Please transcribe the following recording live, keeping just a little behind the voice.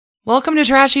Welcome to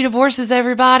Trashy Divorces,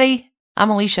 everybody. I'm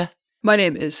Alicia. My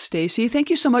name is Stacy. Thank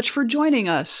you so much for joining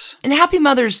us. And happy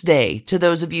Mother's Day to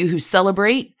those of you who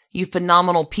celebrate, you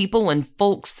phenomenal people and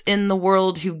folks in the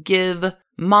world who give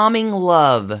momming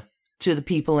love to the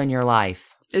people in your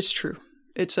life. It's true.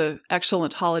 It's an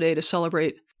excellent holiday to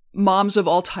celebrate moms of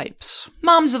all types.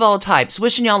 Moms of all types.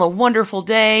 Wishing y'all a wonderful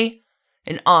day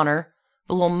in honor of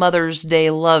a little Mother's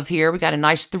Day love here. We got a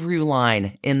nice through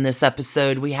line in this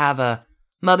episode. We have a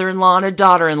mother-in-law and a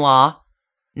daughter-in-law,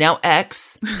 now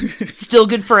ex, still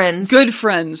good friends. Good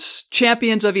friends,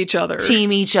 champions of each other.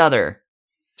 Team each other.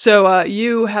 So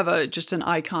you have just an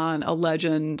icon, a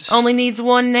legend. Only needs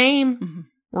one name,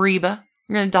 Reba.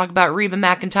 We're going to talk about Reba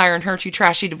McEntire and her two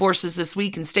trashy divorces this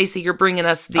week. And Stacey, you're bringing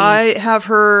us I have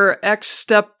her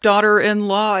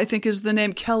ex-stepdaughter-in-law, I think is the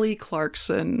name, Kelly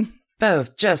Clarkson.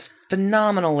 Both just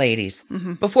phenomenal ladies.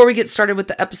 Before we get started with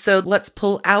the episode, let's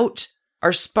pull out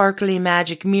our sparkly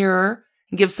magic mirror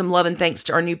and give some love and thanks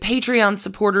to our new Patreon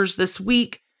supporters this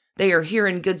week. They are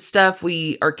hearing good stuff.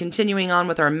 We are continuing on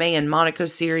with our May and Monaco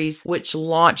series, which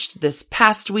launched this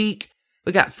past week.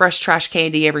 We got fresh trash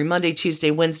candy every Monday, Tuesday,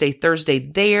 Wednesday, Thursday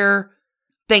there.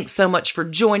 Thanks so much for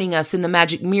joining us in the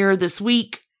magic mirror this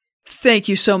week. Thank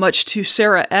you so much to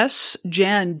Sarah S.,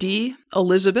 Jan D.,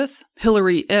 Elizabeth,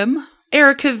 Hillary M.,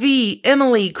 Erica V,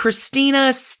 Emily,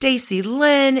 Christina, Stacy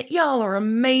Lynn, y'all are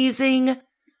amazing.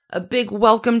 A big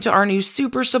welcome to our new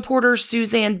super supporter,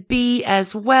 Suzanne B,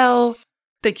 as well.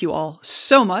 Thank you all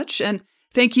so much. And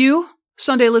thank you,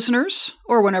 Sunday listeners,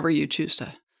 or whenever you choose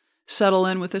to settle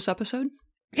in with this episode.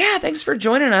 Yeah, thanks for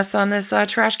joining us on this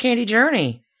trash candy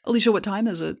journey. Alicia, what time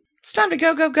is it? It's time to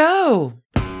go, go, go.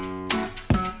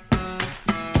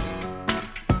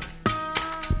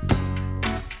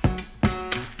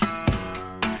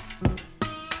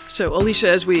 So, Alicia,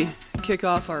 as we kick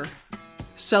off our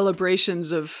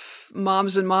celebrations of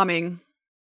moms and momming.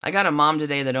 I got a mom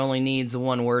today that only needs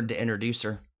one word to introduce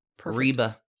her. Perfect.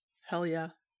 Reba. Hell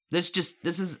yeah.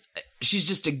 She's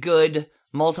just a good,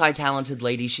 multi-talented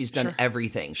lady. She's done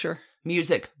everything. Sure.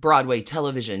 Music, Broadway,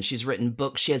 television. She's written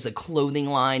books. She has a clothing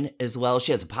line as well.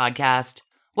 She has a podcast.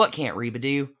 What can't Reba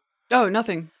do? Oh,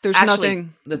 nothing. There's Actually,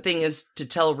 nothing. The thing is to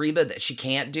tell Reba that she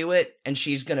can't do it, and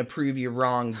she's going to prove you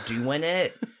wrong doing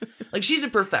it. Like, she's a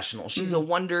professional. She's a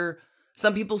wonder.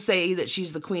 Some people say that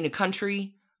she's the queen of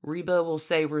country. Reba will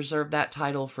say reserve that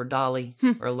title for Dolly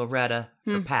or Loretta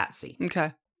or Patsy.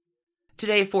 Okay.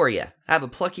 Today for you, I have a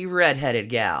plucky redheaded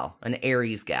gal, an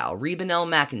Aries gal. Reba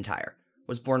McEntire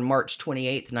was born March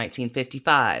 28th,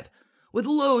 1955, with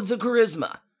loads of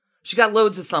charisma. She got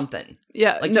loads of something.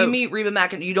 Yeah. Like, you meet Reba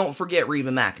McEntire, you don't forget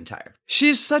Reba McEntire.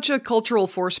 She's such a cultural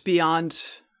force beyond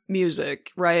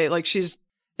music, right? Like,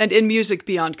 and in music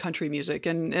beyond country music.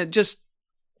 And just,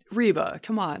 Reba,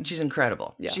 come on. She's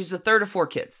incredible. Yeah. She's the third of four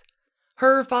kids.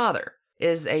 Her father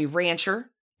is a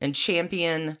rancher and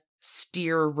champion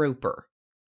steer roper.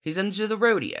 He's into the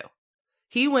rodeo.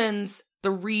 He wins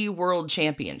 3 world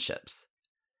championships.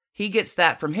 He gets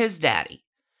that from his daddy.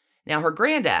 Now, her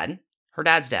granddad, her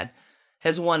dad's dad,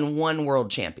 has won 1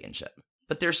 world championship.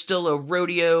 But there's still a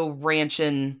rodeo,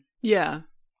 ranching,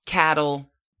 cattle,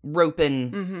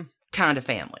 roping kind of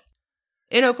family.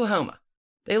 In Oklahoma,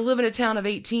 they live in a town of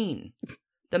 18.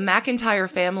 The McEntire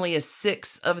family is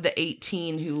 6 of the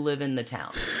 18 who live in the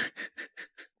town.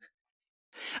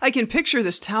 I can picture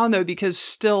this town, though, because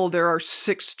still there are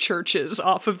 6 churches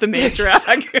off of the main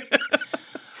drag.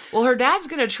 Well, her dad's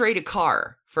going to trade a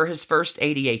car for his first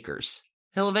 80 acres.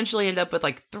 He'll eventually end up with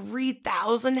like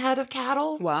 3,000 head of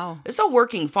cattle. Wow. It's a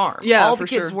working farm. Yeah, all the for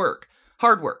kids sure. work.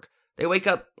 Hard work. They wake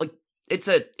up, like, it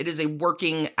is a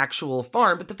working actual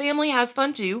farm, but the family has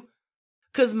fun too.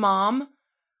 Because mom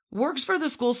works for the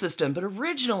school system, but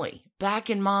originally, back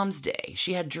in mom's day,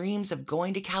 she had dreams of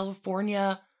going to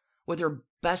California with her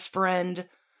best friend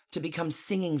to become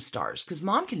singing stars. Because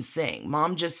mom can sing.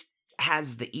 Mom just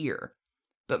has the ear.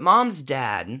 But mom's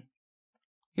dad,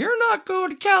 you're not going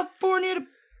to California.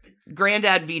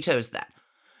 Granddad vetoes that.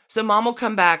 So mom will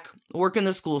come back, work in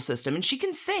the school system, and she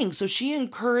can sing. So she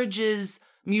encourages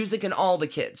music in all the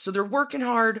kids. So they're working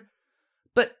hard,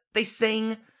 but they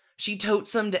sing. She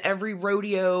totes them to every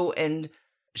rodeo, and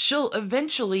she'll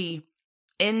eventually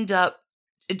end up,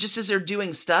 just as they're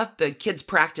doing stuff, the kids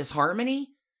practice harmony.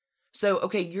 So,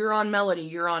 okay, you're on melody,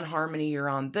 you're on harmony, you're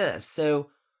on this. So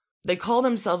they call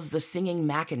themselves the Singing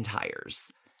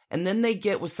McEntires. And then they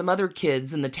get with some other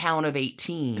kids in the town of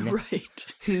 18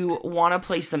 right, who want to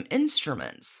play some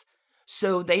instruments.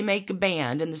 So they make a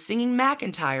band, and the Singing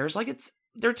McEntires, like,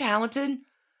 they're talented.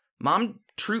 Mom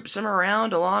troops them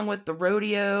around along with the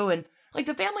rodeo, and like,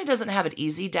 the family doesn't have it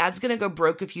easy. Dad's going to go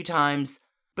broke a few times,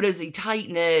 but it's a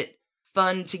tight-knit,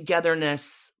 fun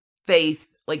togetherness, faith.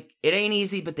 Like, it ain't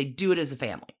easy, but they do it as a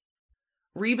family.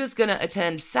 Reba's going to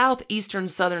attend Southeastern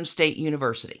Southern State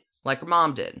University, like her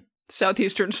mom did.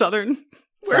 Southeastern Southern?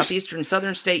 Southeastern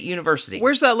Southern State University.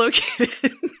 Where's that located?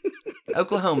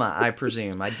 Oklahoma, I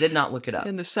presume. I did not look it up.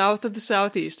 In the south of the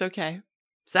Southeast, okay.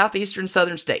 Southeastern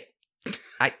Southern State.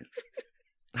 I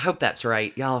hope that's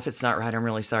right. Y'all, if it's not right, I'm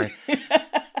really sorry.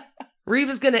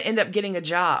 Reba's going to end up getting a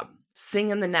job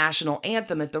singing the national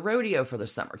anthem at the rodeo for the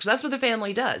summer. Because that's what the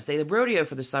family does. They rodeo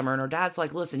for the summer, and her dad's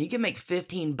like, listen, you can make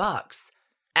 $15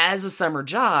 as a summer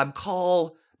job.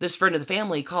 Call this friend of the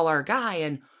family, call our guy,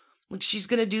 and like, she's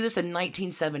going to do this in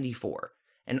 1974.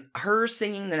 And her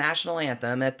singing the national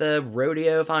anthem at the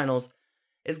rodeo finals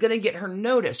is going to get her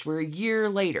noticed, where a year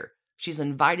later, she's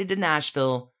invited to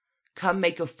Nashville, come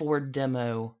make a Ford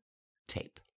demo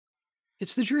tape.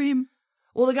 It's the dream.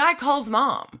 Well, the guy calls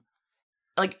mom.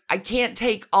 Like, I can't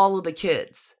take all of the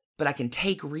kids, but I can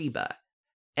take Reba.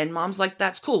 And mom's like,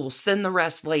 that's cool. We'll send the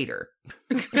rest later.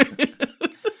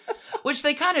 Which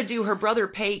they kind of do. Her brother,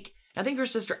 Paik, I think her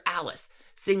sister, Alice,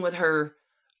 sing with her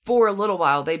for a little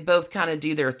while. They both kind of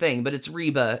do their thing, but it's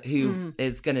Reba who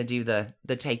is going to do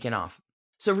the taking off.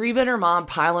 So Reba and her mom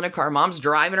pile in a car. Mom's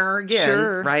driving her again,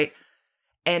 sure. Right?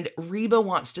 And Reba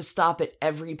wants to stop at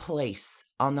every place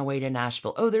on the way to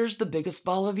Nashville. Oh, there's the biggest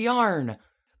ball of yarn.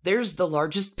 There's the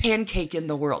largest pancake in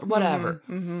the world. Whatever.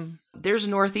 Mm-hmm. There's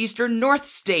Northeastern North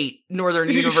State Northern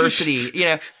University.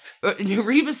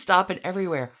 Reba's stopping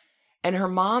everywhere. And her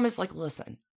mom is like,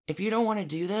 listen, if you don't want to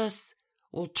do this,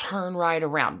 we'll turn right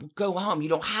around. We'll go home. You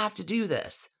don't have to do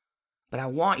this. But I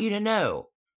want you to know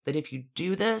that if you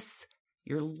do this,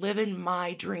 you're living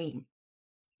my dream.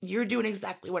 You're doing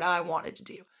exactly what I wanted to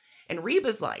do. And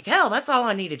Reba's like, hell, that's all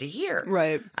I needed to hear.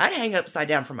 Right. I'd hang upside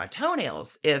down for my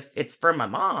toenails if it's from my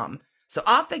mom. So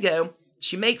off they go.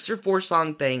 She makes her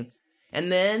 4-song thing.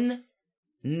 And then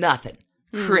nothing.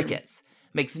 Crickets.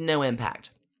 Makes no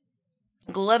impact.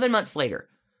 11 months later,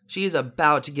 she is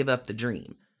about to give up the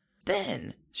dream.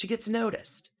 Then she gets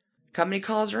noticed. Company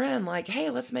calls her in like, hey,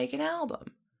 let's make an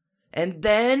album. And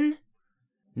then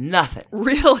nothing.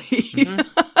 Really? Mm-hmm.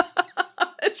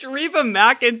 It's Reba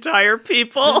McEntire,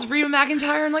 people. This is Reba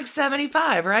McEntire in like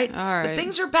 75, right? All right. But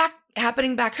things are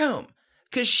happening back home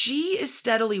because she is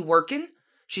steadily working.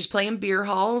 She's playing beer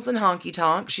halls and honky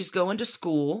tonk. She's going to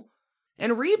school.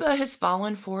 And Reba has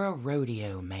fallen for a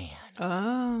rodeo man.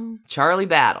 Oh. Charlie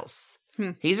Battles.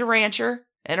 He's a rancher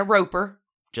and a roper,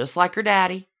 just like her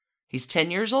daddy. He's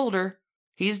 10 years older.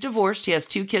 He's divorced. He has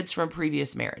 2 kids from a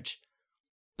previous marriage.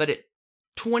 But at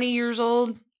 20 years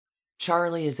old,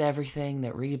 Charlie is everything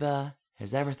that Reba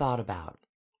has ever thought about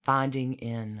finding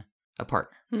in a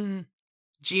partner.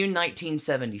 June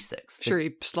 1976. Sure,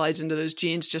 he slides into those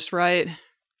jeans just right.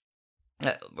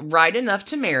 Right enough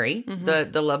to marry.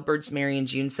 The Lovebirds marry in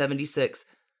June 76.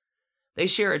 They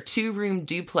share a 2-room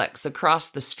duplex across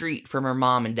the street from her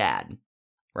mom and dad.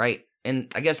 Right?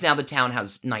 And I guess now the town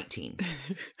has 19.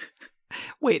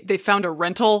 Wait, they found a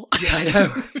rental? Yeah, I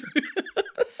know.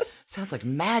 Sounds like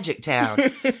Magic Town.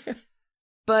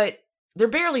 But they're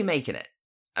barely making it.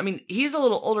 I mean, he's a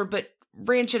little older, but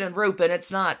ranching and roping,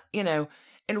 it's not,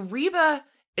 And Reba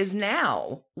is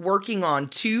now working on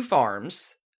 2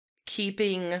 farms,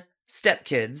 keeping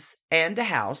stepkids and a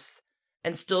house,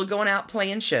 and still going out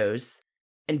playing shows,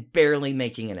 and barely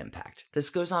making an impact. This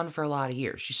goes on for a lot of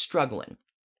years. She's struggling.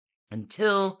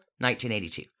 Until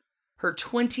 1982. Her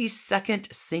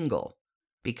 22nd single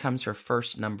becomes her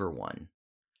first #1.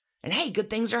 And hey, good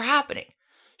things are happening.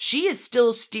 She is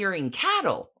still steering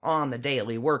cattle on the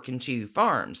daily, working 2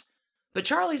 farms. But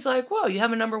Charlie's like, whoa, you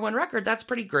have a #1 record. That's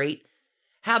pretty great.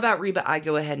 How about, Reba, I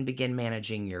go ahead and begin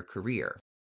managing your career?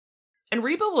 And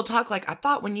Reba will talk like, I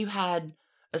thought when you had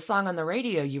a song on the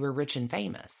radio, you were rich and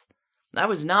famous. I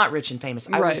was not rich and famous.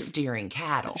 I was steering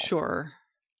cattle. Sure.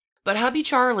 But hubby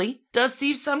Charlie does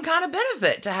see some kind of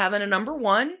benefit to having a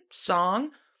 #1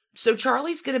 song. So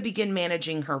Charlie's going to begin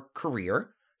managing her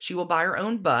career. She will buy her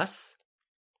own bus.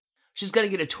 She's going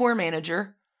to get a tour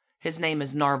manager. His name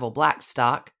is Narvel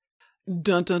Blackstock.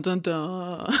 Dun, dun, dun,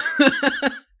 dun.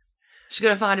 She's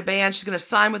going to find a band. She's going to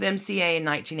sign with MCA in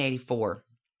 1984.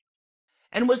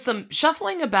 And with some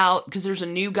shuffling about, because there's a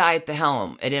new guy at the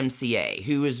helm at MCA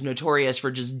who is notorious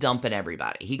for just dumping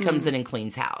everybody. He comes in and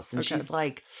cleans house. And she's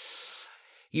like,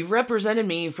 you've represented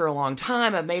me for a long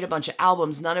time. I've made a bunch of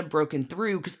albums. None have broken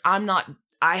through because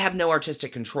I have no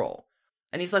artistic control.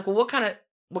 And he's like, well, what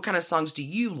kind of songs do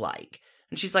you like?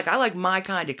 And she's like, I like my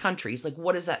kind of country. He's like,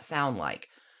 what does that sound like?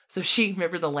 So she,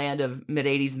 remember the land of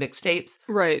mid-80s mixtapes?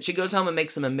 Right. She goes home and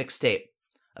makes him a mixtape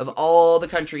of all the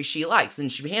countries she likes.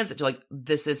 And she hands it to like,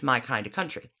 this is my kind of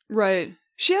country. Right.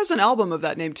 She has an album of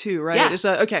that name too, right? Yeah. Is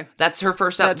that okay? That's her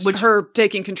first album. That's her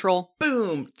taking control.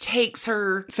 Boom. Takes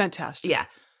her. Fantastic. Yeah.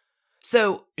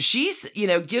 So she's,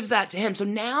 gives that to him. So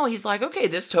now he's like, okay,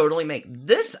 this totally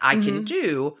this I can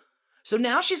do. So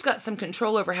now she's got some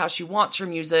control over how she wants her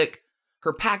music,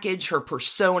 her package, her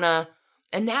persona.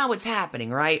 And now it's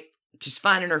happening, right? She's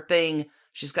finding her thing.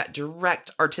 She's got direct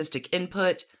artistic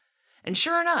input. And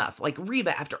sure enough, like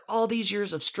Reba, after all these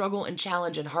years of struggle and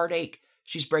challenge and heartache,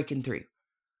 she's breaking through.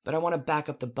 But I want to back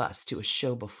up the bus to a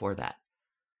show before that.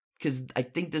 Because I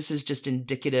think this is just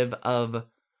indicative of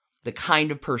the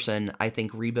kind of person I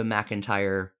think Reba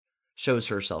McEntire shows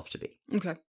herself to be.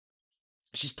 Okay.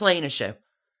 She's playing a show.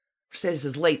 Say this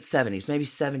is late 70s, maybe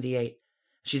 78.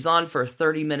 She's on for a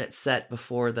 30-minute set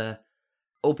before the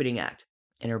opening act,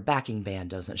 and her backing band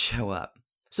doesn't show up.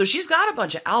 So she's got a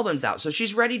bunch of albums out, so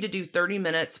she's ready to do 30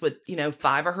 minutes with,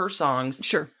 5 of her songs.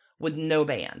 Sure. With no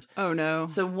band. Oh, no.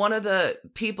 So one of the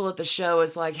people at the show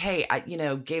is like, hey, I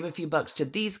gave a few bucks to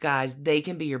these guys. They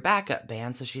can be your backup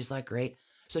band. So she's like, great.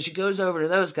 So she goes over to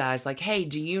those guys like, hey,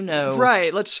 do you know...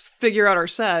 Right, let's figure out our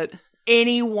set.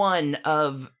 Any one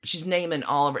of... She's naming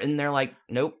all of her, and they're like,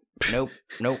 nope. And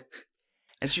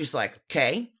she's like,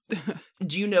 okay.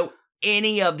 Do you know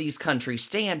any of these country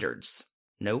standards?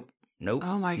 Nope.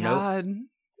 Oh, my God.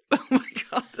 Oh, my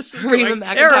God, this is Reba going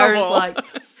terrible. McEntire's like...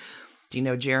 Do you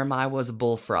know Jeremiah was a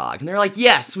bullfrog? And they're like,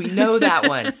 yes, we know that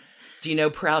one. Do you know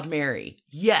Proud Mary?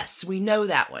 Yes, we know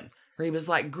that one. Reba's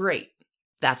like, great.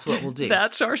 That's what we'll do.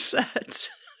 That's our set.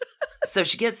 So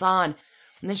she gets on,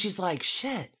 and then she's like,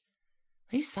 shit,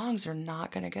 these songs are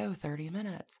not going to go 30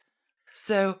 minutes.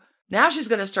 So now she's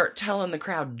going to start telling the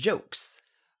crowd jokes.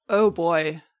 Oh,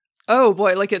 boy.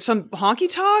 Like at some honky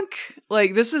tonk?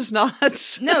 Like this is not...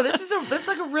 No, that's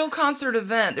like a real concert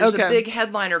event. There's a big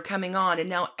headliner coming on, and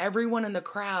now everyone in the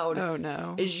crowd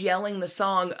is yelling the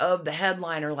song of the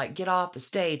headliner, like, get off the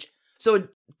stage. So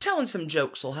telling some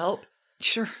jokes will help.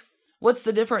 Sure. What's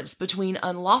the difference between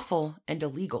unlawful and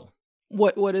illegal?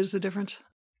 What is the difference?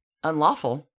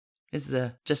 Unlawful is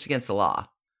just against the law.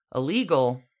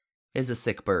 Illegal is a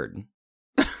sick bird.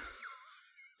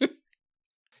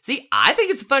 See, I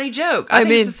think it's a funny joke. I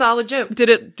think it's a solid joke. Did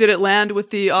it land with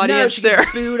the audience there? No, she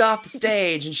gets booed off the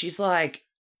stage, and she's like,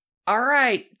 all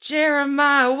right,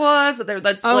 Jeremiah was there.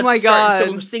 Let's my start. God.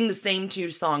 So we're singing the same 2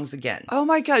 songs again. Oh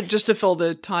my God, just to fill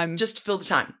the time.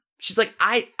 She's like,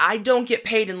 I don't get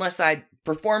paid unless I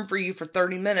perform for you for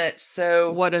 30 minutes,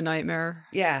 so... What a nightmare.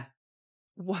 Yeah.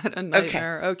 What a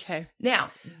nightmare. Okay.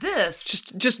 Now, this...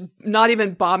 Just not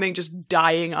even bombing, just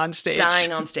dying on stage.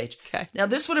 Okay. Now,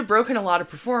 this would have broken a lot of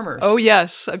performers. Oh,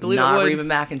 yes. I believe it would. Not Reba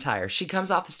McEntire. She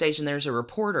comes off the stage, and there's a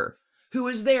reporter who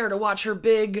is there to watch her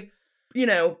big,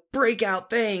 breakout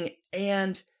thing.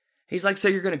 And he's like, so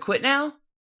you're going to quit now?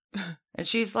 And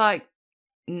she's like,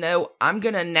 no, I'm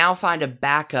going to now find a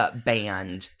backup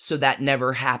band so that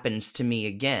never happens to me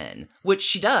again. Which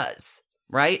she does,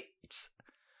 right? It's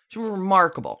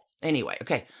remarkable. Anyway,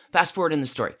 okay, fast forward in the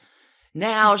story.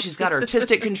 Now she's got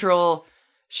artistic control.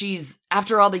 She's,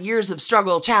 after all the years of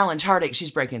struggle, challenge, heartache,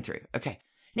 she's breaking through. Okay,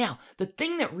 now, the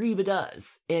thing that Reba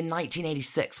does in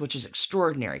 1986, which is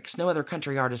extraordinary because no other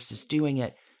country artist is doing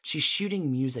it, she's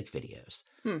shooting music videos.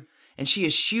 And she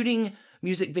is shooting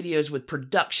music videos with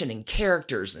production and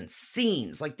characters and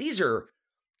scenes. Like, these are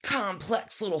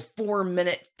complex little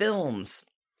 4-minute films.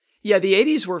 Yeah, the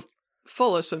 80s were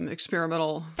full of some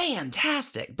experimental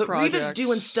fantastic. But projects. Reba's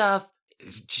doing stuff,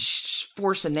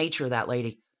 force of nature, that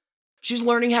lady. She's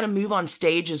learning how to move on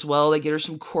stage as well. They get her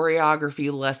some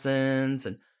choreography lessons,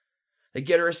 and they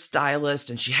get her a stylist,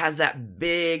 and she has that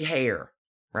big hair,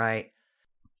 right?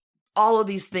 All of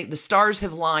these things, the stars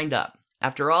have lined up.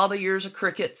 After all the years of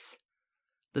crickets,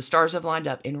 the stars have lined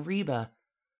up, and Reba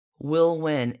will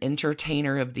win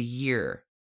Entertainer of the Year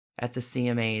at the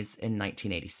CMAs in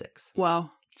 1986.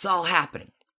 Wow. It's all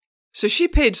happening. So she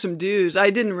paid some dues.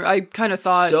 I kind of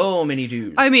thought... So many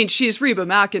dues. I mean, she's Reba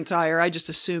McEntire. I just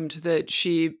assumed that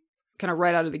she kind of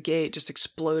right out of the gate just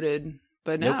exploded.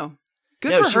 But no.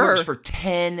 Good for her. She works for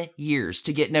 10 years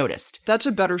to get noticed. That's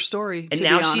a better story, and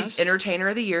now she's Entertainer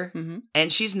of the Year,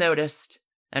 and she's noticed.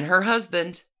 And her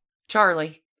husband,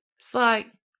 Charlie, is like,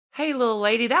 hey, little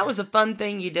lady, that was a fun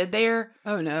thing you did there.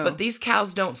 Oh, no. But these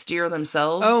cows don't steer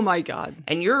themselves. Oh, my God.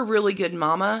 And you're a really good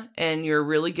mama, and you're a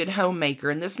really good homemaker.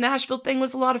 And this Nashville thing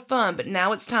was a lot of fun, but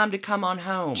now it's time to come on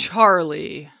home.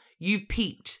 Charlie. You've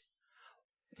peaked.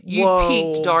 You've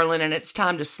peaked, darling, and it's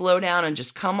time to slow down and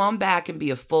just come on back and be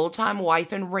a full-time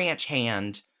wife and ranch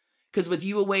hand. Because with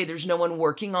you away, there's no one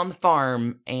working on the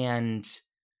farm, and...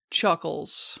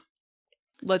 Chuckles.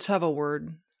 Let's have a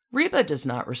word. Reba does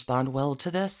not respond well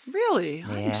to this. Really? Yeah.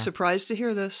 I'm surprised to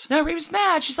hear this. No, Reba's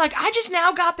mad. She's like, I just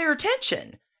now got their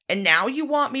attention. And now you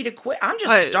want me to quit? I'm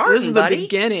just starting, This is buddy. the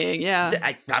beginning,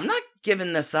 yeah. I'm not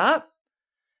giving this up.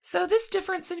 So this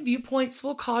difference in viewpoints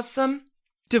will cause some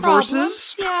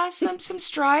Divorces? problems. Yeah, some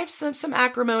strife, some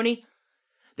acrimony.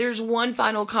 There's one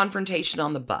final confrontation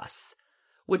on the bus,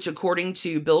 which according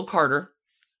to Bill Carter,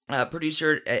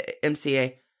 producer at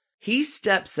MCA, he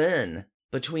steps in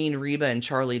between Reba and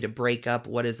Charlie to break up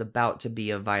what is about to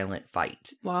be a violent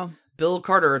fight. Wow. Bill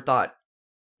Carter thought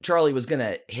Charlie was going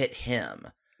to hit him.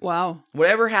 Wow.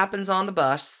 Whatever happens on the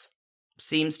bus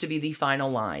seems to be the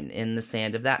final line in the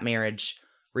sand of that marriage.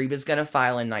 Reba's going to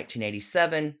file in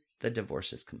 1987. The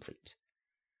divorce is complete.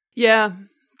 Yeah.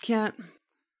 Can't.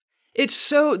 We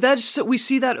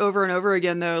see that over and over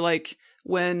again, though, like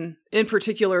when, in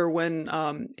particular, when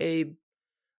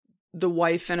the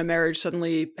wife in a marriage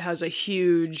suddenly has a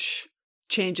huge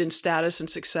change in status and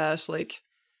success, like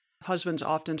husbands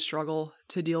often struggle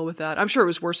to deal with that. I'm sure it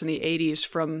was worse in the 80s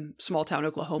from small town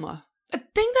Oklahoma. I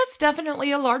think that's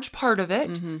definitely a large part of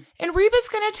it. Mm-hmm. And Reba's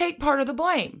going to take part of the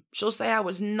blame. She'll say, I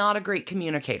was not a great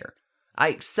communicator. I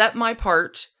accept my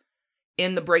part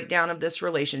in the breakdown of this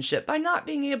relationship by not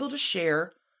being able to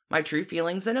share my true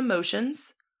feelings and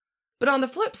emotions. But on the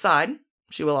flip side,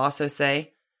 she will also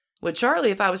say, with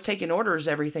Charlie, if I was taking orders,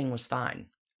 everything was fine.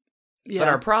 Yeah. But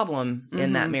our problem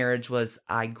in that marriage was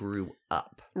I grew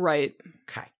up. Right.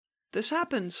 Okay. This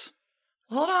happens.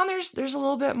 Hold on, there's a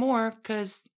little bit more,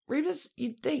 because Reba's,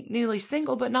 you'd think, newly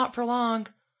single, but not for long.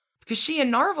 Because she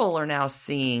and Narvel are now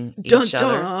seeing each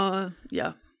other.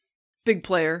 Yeah. Big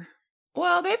player.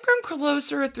 Well, they've grown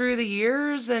closer through the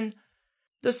years, and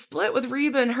the split with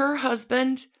Reba and her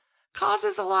husband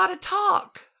causes a lot of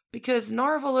talk. Because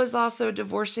Narvel is also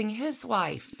divorcing his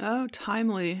wife. Oh,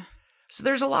 timely. So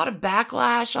there's a lot of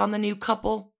backlash on the new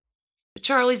couple. But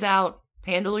Charlie's out.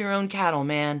 Handle your own cattle,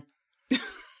 man.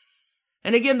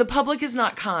 And again, the public is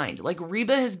not kind. Like,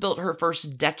 Reba has built her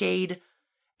first decade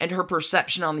and her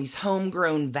perception on these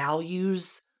homegrown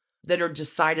values that are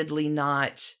decidedly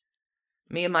not.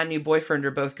 Me and my new boyfriend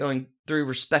are both going through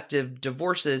respective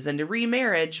divorces and a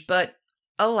remarriage, but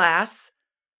alas,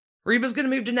 Reba's going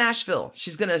to move to Nashville.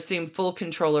 She's going to assume full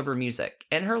control over music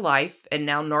and her life. And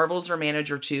now Narvel's her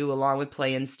manager too, along with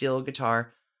playing steel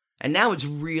guitar. And now it's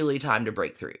really time to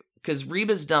break through. Because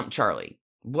Reba's dumped Charlie.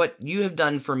 What you have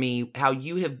done for me, how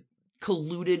you have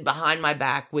colluded behind my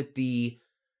back with the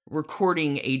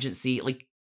recording agency. Like,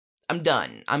 I'm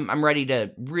done. I'm ready to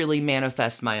really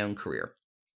manifest my own career.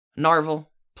 Narvel,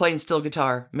 playing steel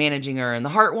guitar, managing her. And the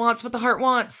heart wants what the heart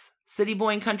wants. City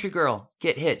boy and country girl,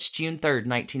 get hitched June 3rd,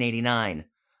 1989,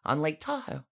 on Lake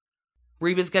Tahoe.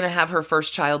 Reba's going to have her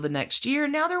first child the next year.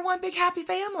 Now they're one big happy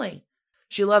family.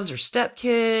 She loves her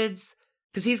stepkids,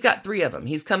 because he's got 3 of them.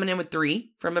 He's coming in with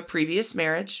 3 from a previous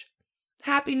marriage.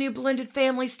 Happy new blended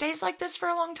family stays like this for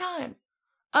a long time.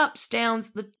 Ups,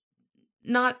 downs,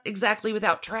 not exactly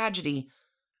without tragedy.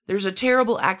 There's a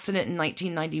terrible accident in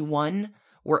 1991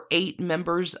 where 8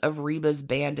 members of Reba's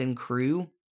band and crew,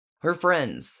 her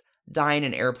friends, die in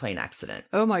an airplane accident.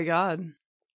 Oh my God.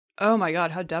 Oh my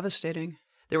God, how devastating.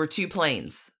 There were 2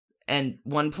 planes, and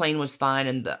one plane was fine,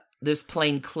 and this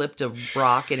plane clipped a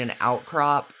rock in an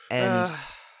outcrop, and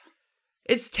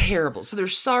it's terrible. So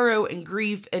there's sorrow and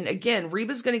grief, and again,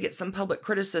 Reba's going to get some public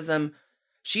criticism.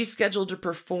 She's scheduled to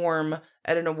perform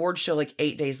at an award show like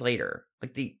 8 days later,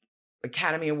 like the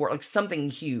Academy Award, like something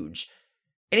huge.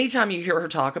 Anytime you hear her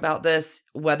talk about this,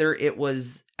 whether it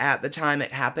was at the time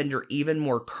it happened or even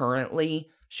more currently,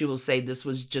 she will say it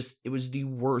was the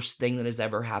worst thing that has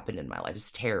ever happened in my life. It's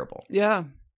terrible. Yeah.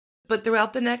 But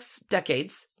throughout the next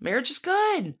decades, marriage is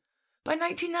good. By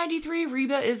 1993,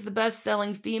 Reba is the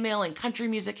best-selling female in country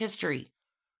music history.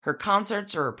 Her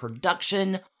concerts are a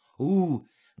production. Ooh,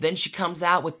 then she comes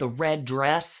out with the red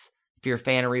dress. If you're a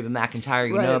fan of Reba McEntire,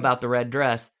 you know about the red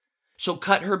dress. She'll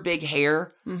cut her big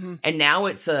hair, and now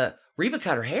it's Reba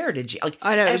cut her hair, did you? Like,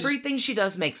 I know, everything she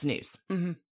does makes news.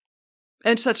 Mm-hmm.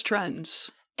 And sets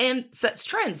trends.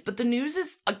 But the news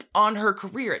is on her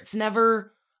career. It's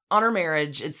never on her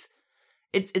marriage.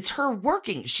 It's her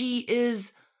working. She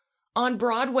is on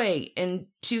Broadway in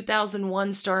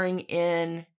 2001 starring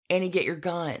in Annie Get Your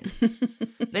Gun.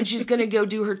 Then she's going to go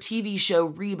do her TV show,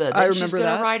 Reba. Then she's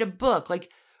going to write a book.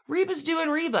 Like, Reba's doing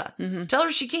Reba. Mm-hmm. Tell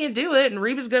her she can't do it, and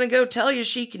Reba's going to go tell you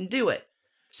she can do it.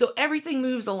 So everything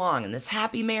moves along in this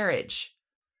happy marriage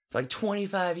for like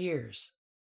 25 years.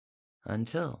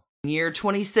 Until year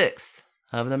 26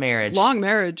 of the marriage. Long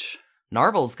marriage.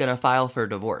 Narvel's going to file for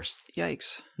divorce.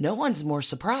 Yikes. No one's more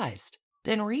surprised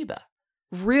than Reba.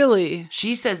 Really?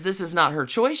 She says this is not her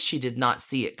choice. She did not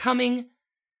see it coming.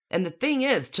 And the thing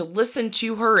is, to listen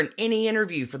to her in any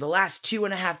interview for the last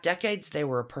 2.5 decades, they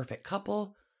were a perfect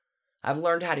couple. I've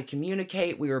learned how to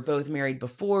communicate. We were both married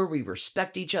before. We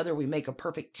respect each other. We make a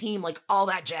perfect team, like all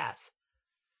that jazz.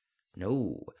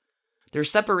 No. Their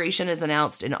separation is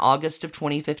announced in August of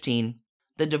 2015.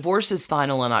 The divorce is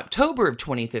final in October of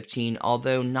 2015,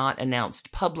 although not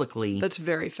announced publicly. That's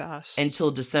very fast.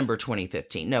 Until December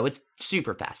 2015. No, it's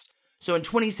super fast. So in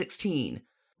 2016,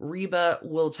 Reba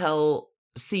will tell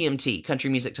CMT, Country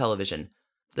Music Television,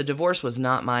 the divorce was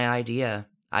not my idea.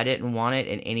 I didn't want it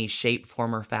in any shape,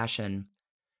 form, or fashion.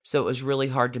 So it was really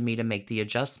hard to me to make the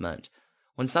adjustment.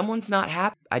 When someone's not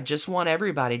happy, I just want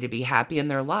everybody to be happy in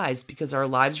their lives because our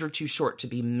lives are too short to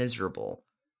be miserable.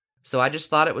 So I just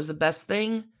thought it was the best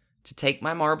thing to take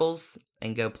my marbles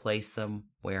and go play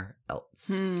somewhere else.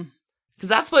 Because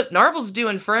that's what Narvel's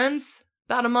doing, friends.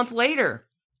 About a month later,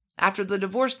 after the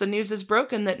divorce, the news is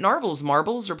broken that Narvel's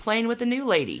marbles are playing with a new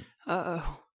lady.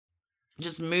 Uh-oh.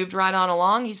 Just moved right on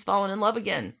along. He's fallen in love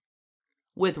again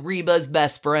with Reba's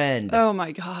best friend. Oh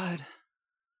my God.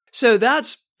 So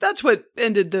that's what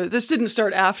ended this didn't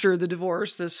start after the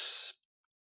divorce. This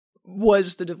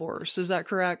was the divorce. Is that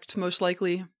correct? Most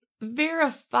likely.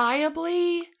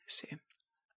 Verifiably. I see.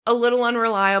 A little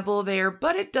unreliable there,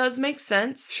 but it does make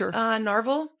sense. Sure.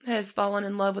 Narvel has fallen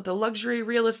in love with a luxury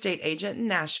real estate agent in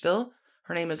Nashville.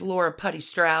 Her name is Laura Putty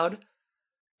Stroud.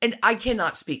 And I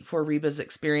cannot speak for Reba's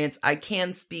experience. I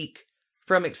can speak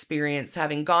from experience,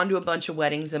 having gone to a bunch of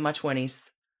weddings in my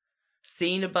 20s,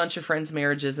 seen a bunch of friends'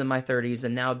 marriages in my 30s,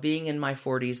 and now being in my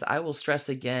 40s. I will stress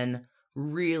again,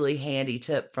 really handy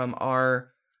tip from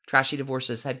our Trashy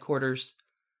Divorces headquarters.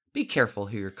 Be careful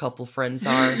who your couple friends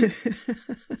are.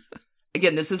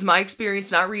 Again, this is my experience,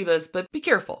 not Reba's, but be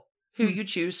careful who you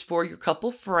choose for your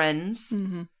couple friends.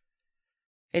 Mm-hmm.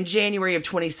 In January of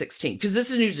 2016, because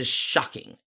this news is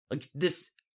shocking. Like this,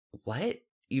 what?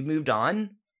 You moved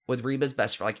on with Reba's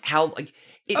best friend? Like how? Like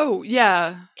it, oh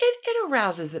yeah, it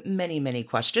arouses many, many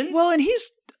questions. Well, and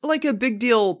he's like a big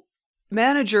deal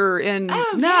manager in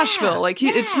Nashville. Yeah, like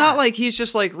it's not like he's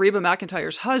just like Reba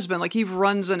McEntire's husband. Like he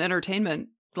runs an entertainment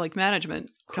like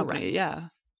management company. Correct. Yeah.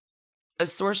 A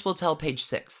source will tell Page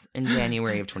 6 in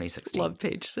January of 2016. Love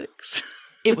Page 6.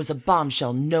 It was a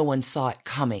bombshell. No one saw it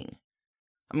coming.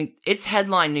 I mean, it's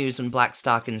headline news when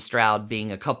Blackstock and Stroud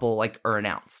being a couple are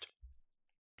announced.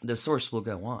 The source will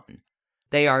go on.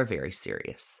 They are very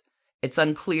serious. It's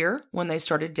unclear when they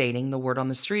started dating. The word on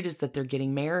the street is that they're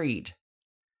getting married.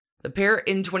 The pair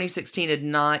in 2016 had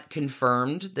not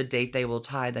confirmed the date they will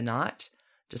tie the knot.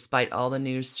 Despite all the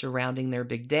news surrounding their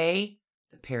big day,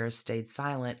 the pair has stayed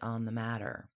silent on the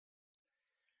matter.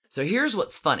 So here's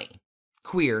what's funny.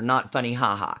 Queer, not funny,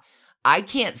 haha. I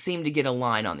can't seem to get a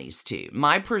line on these two.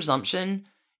 My presumption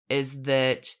is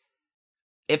that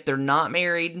if they're not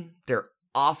married, they're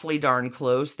awfully darn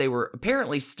close. They were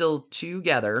apparently still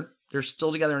together. They're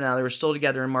still together now. They were still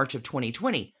together in March of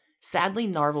 2020. Sadly,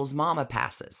 Narvel's mama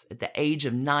passes at the age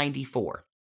of 94.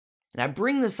 And I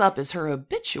bring this up as her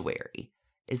obituary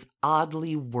is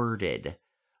oddly worded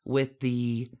with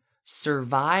the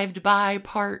survived by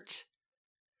part.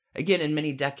 Again, in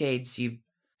many decades, you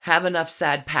have enough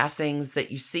sad passings that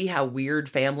you see how weird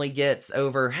family gets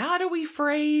over how do we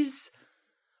phrase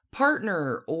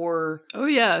partner or oh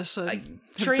yes,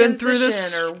 transition been through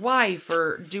this. Or wife,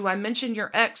 or do I mention your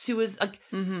ex who is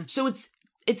So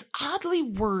it's oddly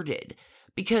worded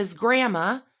because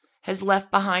grandma has left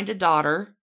behind a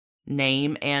daughter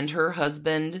name and her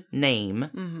husband name.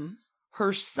 Mm-hmm.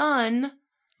 Her son,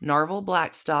 Narvel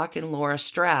Blackstock and Laura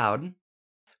Stroud,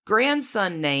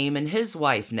 grandson name and his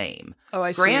wife name. Oh,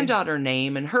 I see. Granddaughter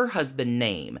name and her husband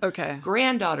name. Okay.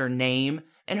 Granddaughter name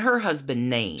and her husband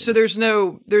name. So there's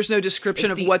no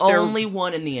description it's of what the they're only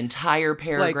one in the entire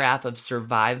paragraph of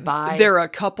survived by. They're a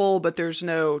couple, but there's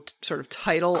no sort of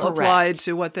title Correct. Applied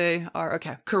to what they are.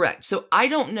 Okay. Correct. So I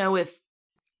don't know if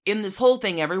in this whole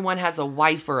thing everyone has a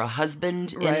wife or a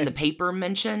husband in the paper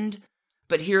mentioned,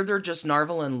 but here they're just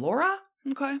Narvel and Laura.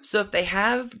 Okay. So if they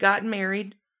have gotten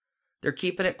married, they're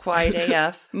keeping it quiet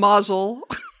AF. Mazel.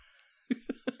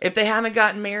 If they haven't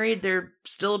gotten married, they're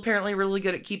still apparently really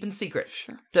good at keeping secrets.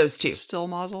 Sure. Those two. Still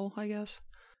mazel, I guess.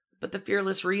 But the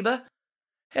fearless Reba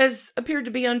has appeared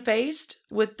to be unfazed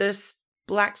with this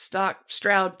Blackstock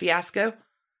Stroud fiasco.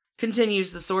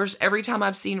 Continues the source. Every time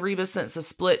I've seen Reba since the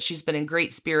split, she's been in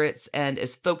great spirits and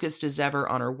as focused as ever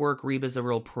on her work. Reba's a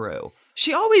real pro.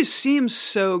 She always seems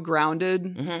so grounded.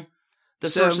 Mm-hmm. The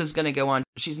source is going to go on.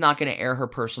 She's not going to air her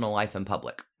personal life in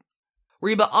public.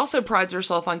 Reba also prides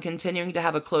herself on continuing to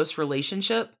have a close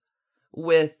relationship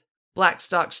with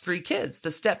Blackstock's 3 kids,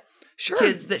 the step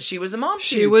kids that she was a mom to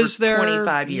she was for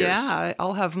 25 years. Yeah,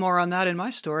 I'll have more on that in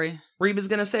my story. Reba's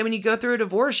going to say when you go through a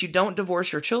divorce, you don't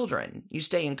divorce your children. You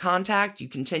stay in contact. You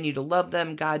continue to love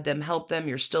them, guide them, help them.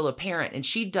 You're still a parent. And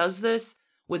she does this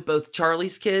with both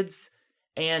Charlie's kids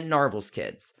and Narvel's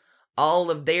kids.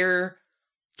 All of their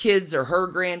kids are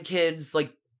her grandkids,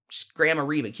 like Grandma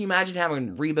Reba. Can you imagine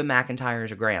having Reba McEntire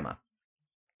as your grandma?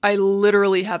 I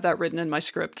literally have that written in my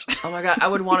script. Oh my God. I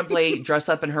would want to play dress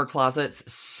up in her closets.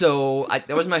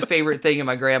 That was my favorite thing in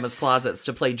my grandma's closets,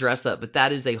 to play dress up. But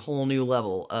that is a whole new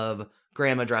level of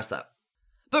grandma dress up.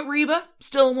 But Reba,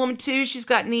 still a woman too. She's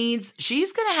got needs.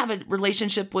 She's going to have a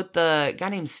relationship with the guy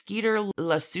named Skeeter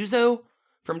Lasuzo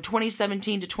from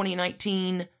 2017 to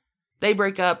 2019. They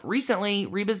break up. Recently,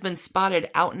 Reba's been spotted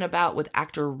out and about with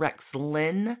actor Rex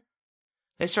Lynn.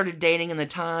 They started dating in the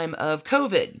time of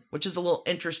COVID, which is a little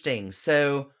interesting.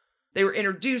 So they were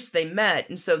introduced, they met,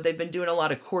 and so they've been doing a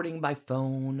lot of courting by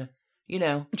phone,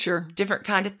 Sure. Different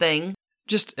kind of thing.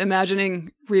 Just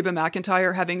imagining Reba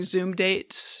McEntire having Zoom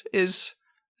dates is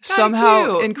Kinda somehow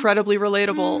cute. incredibly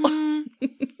relatable.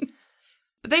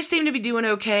 But they seem to be doing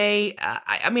okay.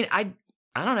 I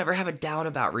don't ever have a doubt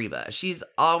about Reba. She's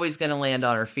always going to land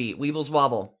on her feet. Weebles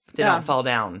wobble, but they don't fall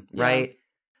down, right? Yeah.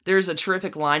 There's a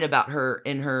terrific line about her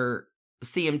in her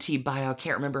CMT bio. I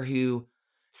can't remember who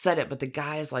said it, but the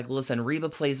guy is like, listen, Reba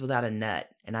plays without a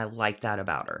net, and I like that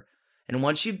about her. And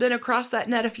once you've been across that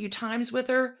net a few times with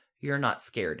her, you're not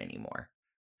scared anymore.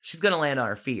 She's going to land on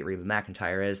her feet, Reba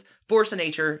McEntire is. Force of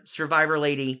nature, survivor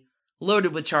lady,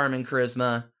 loaded with charm and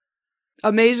charisma.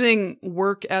 Amazing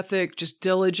work ethic, just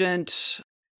diligent.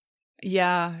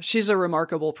 Yeah, she's a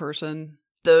remarkable person.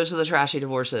 Those are the trashy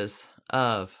divorces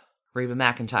of Reba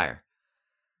McEntire.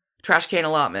 Trash can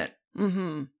allotment.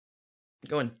 Mm-hmm.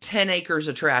 Going 10 acres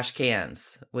of trash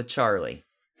cans with Charlie.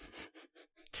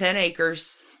 10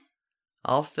 acres,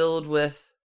 all filled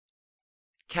with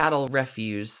cattle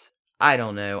refuse. I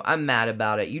don't know. I'm mad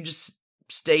about it. You just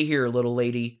stay here, little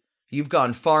lady. You've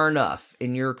gone far enough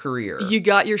in your career. You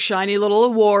got your shiny little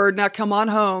award. Now come on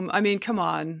home. I mean, come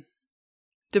on.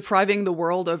 Depriving the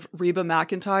world of Reba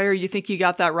McEntire. You think you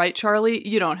got that right, Charlie?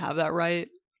 You don't have that right.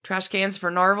 Trash cans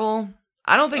for Narvel?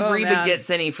 I don't think Reba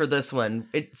gets any for this one.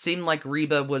 It seemed like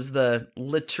Reba was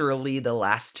literally the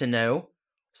last to know.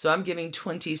 So I'm giving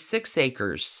 26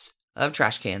 acres of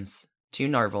trash cans to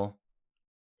Narvel,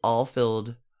 all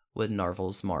filled with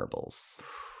Narvel's marbles.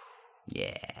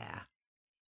 Yeah.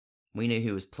 We knew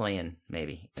who was playing,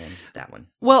 maybe, in that one.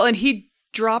 Well, and he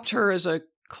dropped her as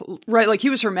like he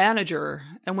was her manager,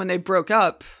 and when they broke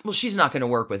up... Well, she's not going to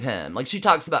work with him. Like, she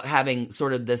talks about having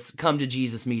sort of this come to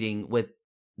Jesus meeting with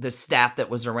the staff that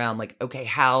was around, like, okay,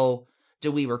 how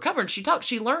do we recover? And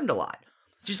she learned a lot.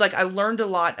 She's like, I learned a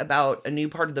lot about a new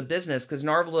part of the business, because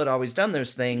Narvel had always done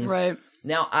those things. Right.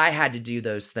 Now I had to do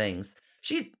those things.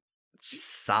 She's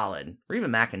solid. Reba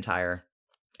McEntire,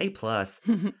 A+.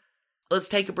 Let's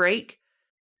take a break.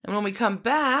 And when we come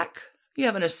back, you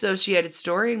have an associated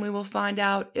story, and we will find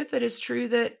out if it is true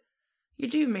that you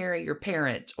do marry your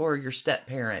parent or your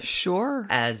step-parent. Sure.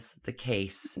 As the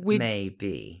case may be.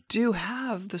 We do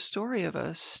have the story of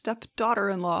a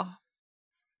stepdaughter-in-law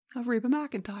of Reba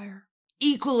McEntire.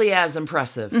 Equally as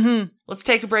impressive. Mm-hmm. Let's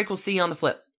take a break. We'll see you on the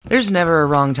flip. There's never a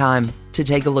wrong time to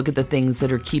take a look at the things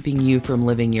that are keeping you from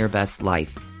living your best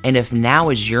life. And if now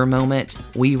is your moment,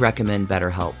 we recommend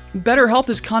BetterHelp. BetterHelp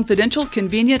is confidential,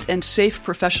 convenient, and safe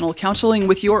professional counseling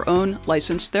with your own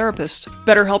licensed therapist.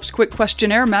 BetterHelp's quick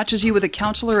questionnaire matches you with a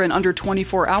counselor in under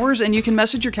 24 hours, and you can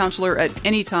message your counselor at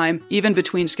any time, even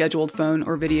between scheduled phone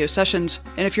or video sessions.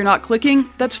 And if you're not clicking,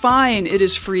 that's fine. It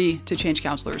is free to change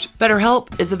counselors.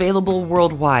 BetterHelp is available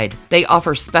worldwide. They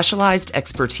offer specialized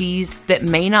expertise that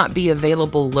may not be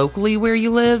available locally where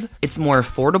you live. It's more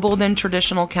affordable than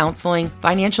traditional counseling.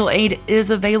 Financial aid is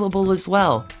available as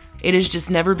well. It has just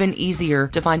never been easier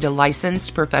to find a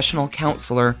licensed professional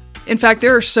counselor. In fact,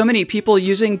 there are so many people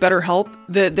using BetterHelp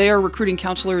that they are recruiting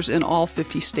counselors in all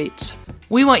 50 states.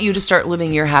 We want you to start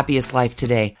living your happiest life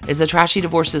today. As a Trashy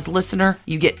Divorces listener,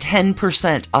 you get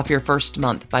 10% off your first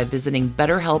month by visiting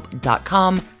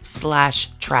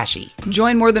betterhelp.com/trashy.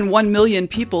 Join more than 1 million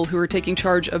people who are taking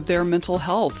charge of their mental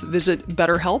health. Visit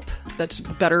BetterHelp, that's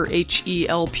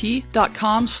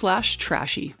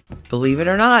betterhelp.com/trashy. Believe it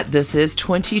or not, this is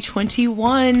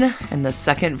 2021, and the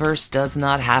second verse does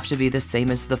not have to be the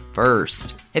same as the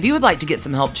first. If you would like to get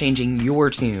some help changing your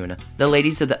tune, the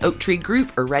ladies of the Oak Tree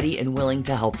Group are ready and willing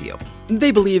to help you.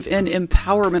 They believe in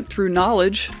empowerment through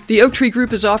knowledge. The Oak Tree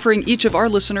Group is offering each of our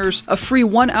listeners a free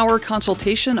 1-hour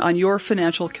consultation on your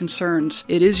financial concerns.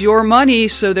 It is your money,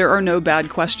 so there are no bad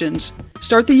questions.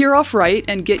 Start the year off right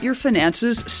and get your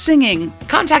finances singing.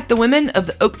 Contact the women of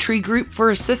the Oak Tree Group for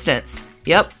assistance.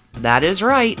 Yep, that is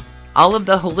right. All of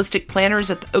the holistic planners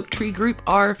at the Oak Tree Group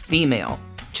are female.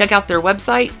 Check out their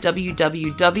website,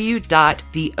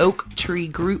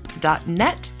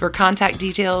 www.theoaktreegroup.net, for contact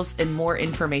details and more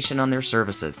information on their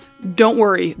services. Don't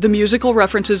worry, the musical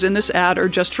references in this ad are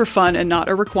just for fun and not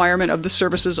a requirement of the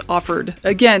services offered.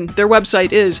 Again, their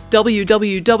website is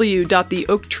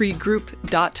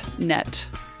www.theoaktreegroup.net.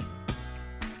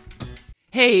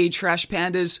 Hey, Trash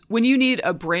Pandas. When you need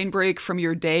a brain break from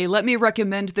your day, let me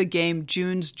recommend the game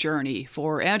June's Journey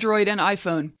for Android and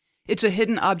iPhone. It's a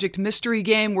hidden object mystery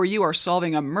game where you are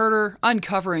solving a murder,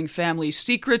 uncovering family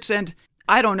secrets, and,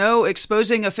 I don't know,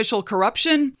 exposing official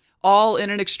corruption, all in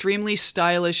an extremely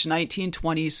stylish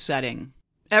 1920s setting.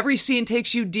 Every scene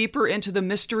takes you deeper into the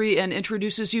mystery and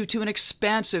introduces you to an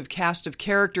expansive cast of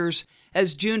characters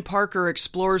as June Parker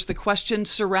explores the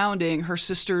questions surrounding her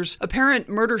sister's apparent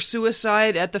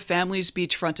murder-suicide at the family's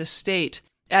beachfront estate.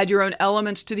 Add your own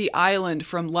elements to the island,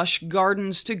 from lush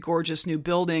gardens to gorgeous new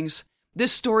buildings.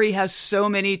 This story has so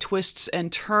many twists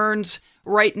and turns.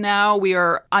 Right now, we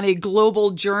are on a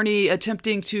global journey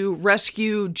attempting to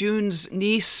rescue June's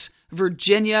niece,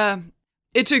 Virginia.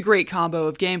 It's a great combo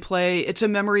of gameplay. It's a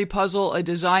memory puzzle, a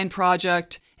design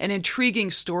project, an intriguing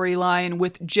storyline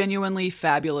with genuinely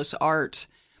fabulous art.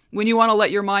 When you want to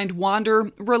let your mind wander,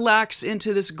 relax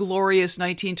into this glorious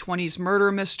 1920s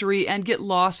murder mystery and get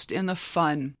lost in the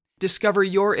fun. Discover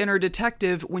your inner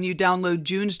detective when you download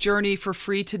June's Journey for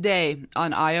free today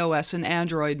on iOS and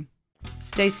Android.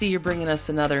 Stacy, you're bringing us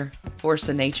another Force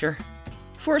of Nature.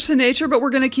 Force of Nature, but we're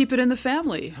going to keep it in the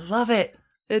family. I love it.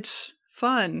 It's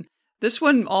fun. This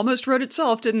one almost wrote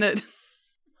itself, didn't it?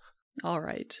 All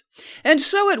right. And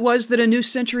so it was that a new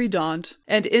century dawned,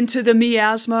 and into the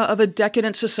miasma of a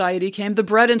decadent society came the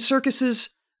bread and circuses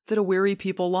that a weary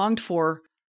people longed for: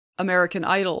 American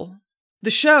Idol. The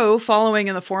show, following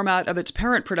in the format of its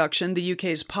parent production, the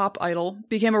UK's Pop Idol,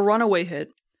 became a runaway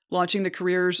hit, launching the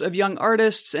careers of young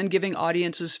artists and giving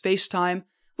audiences face time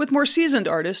with more seasoned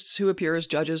artists who appear as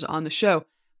judges on the show.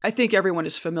 I think everyone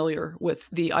is familiar with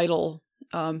the Idol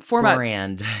format.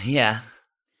 Brand, yeah.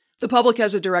 The public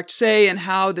has a direct say in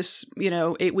how this,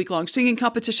 8-week-long singing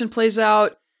competition plays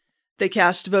out. They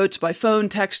cast votes by phone,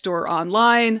 text, or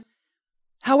online.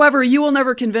 However, you will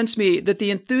never convince me that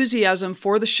the enthusiasm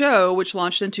for the show, which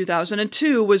launched in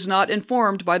 2002, was not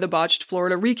informed by the botched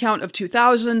Florida recount of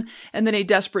 2000, and then a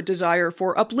desperate desire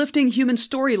for uplifting human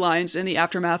storylines in the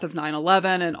aftermath of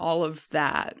 9/11 and all of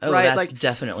that. Oh, right? That's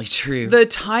definitely true. The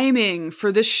timing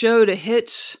for this show to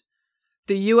hit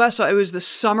the U.S., it was the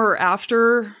summer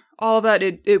after all of that.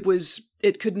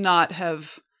 It could not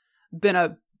have been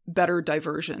a better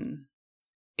diversion.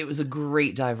 It was a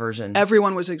great diversion.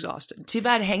 Everyone was exhausted. Too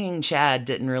bad Hanging Chad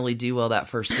didn't really do well that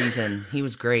first season. He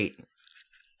was great.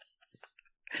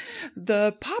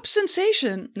 The pop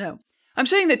sensation. No. I'm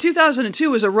saying that 2002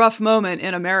 was a rough moment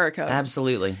in America.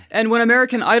 Absolutely. And when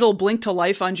American Idol blinked to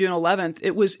life on June 11th,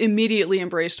 it was immediately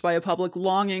embraced by a public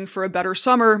longing for a better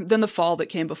summer than the fall that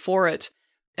came before it.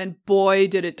 And boy,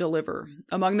 did it deliver.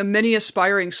 Among the many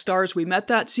aspiring stars we met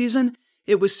that season,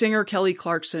 it was singer Kelly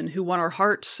Clarkson who won our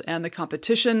hearts and the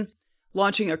competition,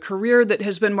 launching a career that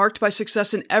has been marked by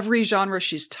success in every genre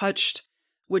she's touched,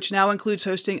 which now includes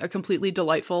hosting a completely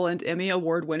delightful and Emmy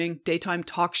Award-winning daytime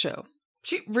talk show.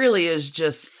 She really is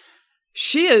just...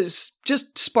 She is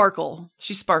just sparkle.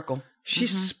 She's sparkle.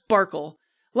 She's sparkle.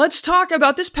 Let's talk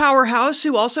about this powerhouse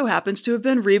who also happens to have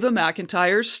been Reba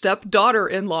McEntire's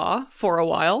stepdaughter-in-law for a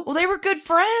while. Well, they were good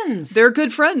friends. They're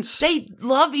good friends. They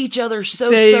love each other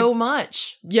so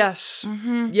much. Yes.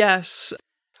 Mm-hmm. Yes.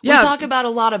 Yeah. We talk about a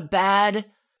lot of bad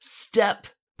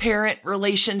step-parent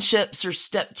relationships or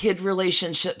step-kid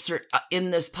relationships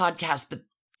in this podcast, but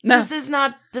this is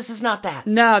not that.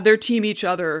 Nah, they're team each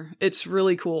other. It's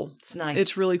really cool. It's nice.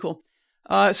 It's really cool.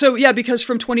 Because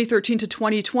from 2013 to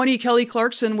 2020, Kelly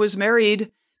Clarkson was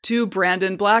married to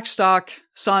Brandon Blackstock,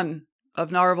 son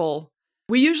of Narvel.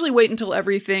 We usually wait until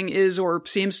everything is or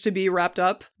seems to be wrapped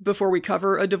up before we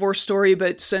cover a divorce story,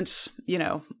 but since,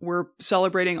 we're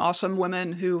celebrating awesome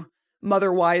women who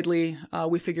mother widely,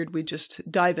 we figured we'd just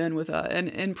dive in with an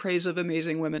in praise of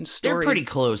amazing women's story. They're pretty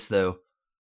close, though.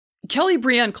 Kelly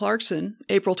Brienne Clarkson,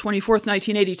 April 24th,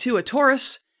 1982, a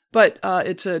Taurus, but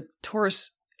it's a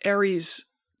Taurus Aries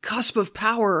cusp of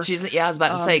power. I was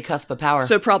about to say cusp of power.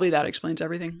 So probably that explains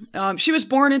everything. She was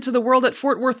born into the world at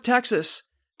Fort Worth, Texas,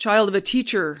 child of a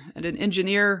teacher and an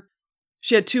engineer.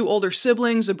 She had 2 older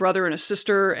siblings, a brother and a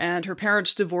sister, and her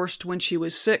parents divorced when she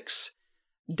was 6.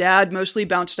 Dad mostly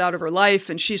bounced out of her life,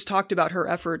 and she's talked about her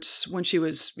efforts when she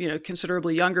was,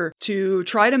 considerably younger to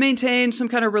try to maintain some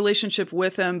kind of relationship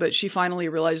with him, but she finally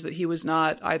realized that he was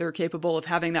not either capable of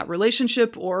having that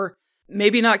relationship or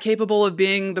maybe not capable of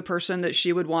being the person that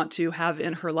she would want to have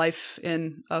in her life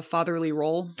in a fatherly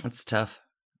role. That's tough.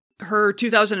 Her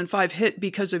 2005 hit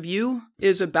Because of You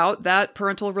is about that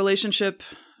parental relationship,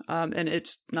 and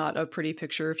it's not a pretty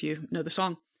picture if you know the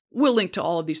song. We'll link to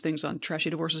all of these things on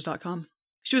trashydivorces.com.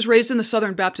 She was raised in the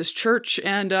Southern Baptist Church,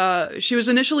 and she was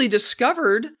initially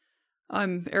discovered,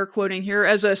 I'm air quoting here,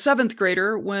 as a 7th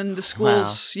grader when the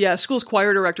school's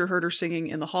choir director heard her singing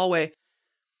in the hallway.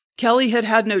 Kelly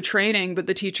had no training, but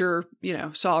the teacher,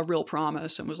 saw real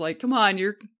promise and was like, come on,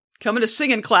 you're coming to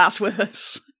singing class with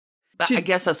us. I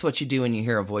guess that's what you do when you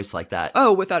hear a voice like that.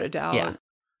 Oh, without a doubt. Yeah.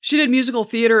 She did musical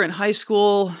theater in high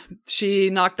school. She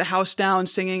knocked the house down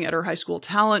singing at her high school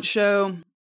talent show.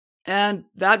 And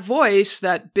that voice,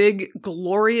 that big,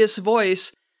 glorious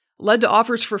voice, led to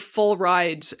offers for full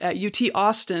rides at UT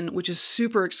Austin, which is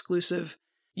super exclusive,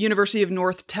 University of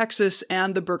North Texas,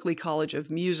 and the Berklee College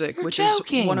of Music, which is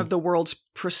one of the world's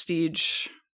prestige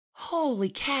holy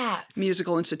cats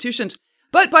musical institutions.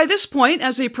 But by this point,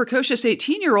 as a precocious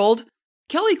 18-year-old,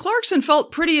 Kelly Clarkson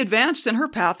felt pretty advanced in her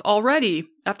path already.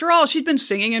 After all, she'd been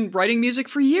singing and writing music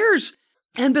for years.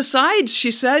 And besides, she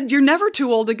said, you're never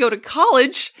too old to go to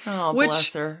college. Oh, which,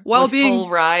 bless her. While With being full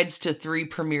rides to 3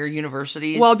 premier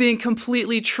universities. While being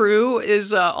completely true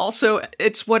is also,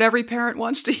 it's what every parent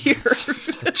wants to hear.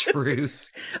 The truth.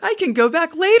 I can go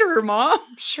back later, Mom.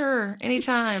 Sure,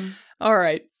 anytime. All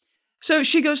right. So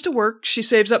she goes to work, she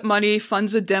saves up money,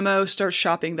 funds a demo, starts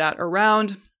shopping that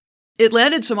around. It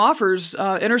landed some offers.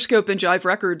 Interscope and Jive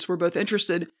Records were both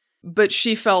interested. But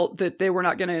she felt that they were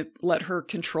not going to let her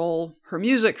control her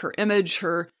music, her image,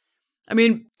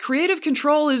 creative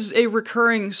control is a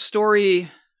recurring story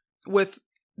with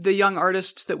the young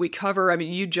artists that we cover.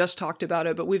 You just talked about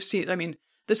it, but we've seen,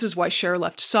 this is why Cher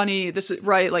left Sonny. This is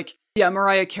right.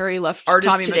 Mariah Carey left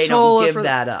artists Tommy today Mottola. Don't give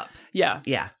that up. Yeah.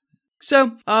 Yeah.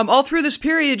 So, all through this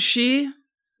period, she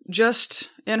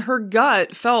just in her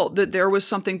gut felt that there was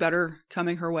something better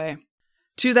coming her way.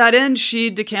 To that end, she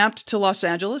decamped to Los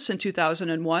Angeles in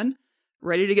 2001,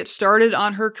 ready to get started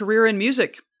on her career in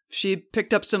music. She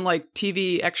picked up some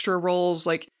TV extra roles.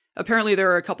 Apparently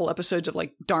there are a couple episodes of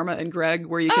Dharma and Greg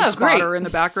where you can spot her in the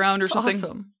background or something.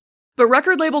 Awesome. But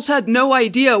record labels had no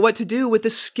idea what to do with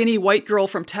this skinny white girl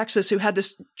from Texas who had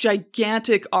this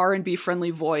gigantic R&B friendly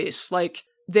voice.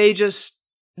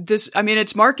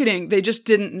 It's marketing. They just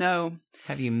didn't know.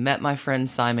 Have you met my friend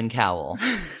Simon Cowell?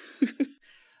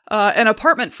 An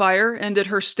apartment fire ended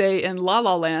her stay in La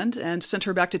La Land and sent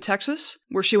her back to Texas,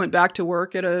 where she went back to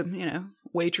work at a,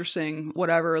 waitressing,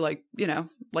 whatever, like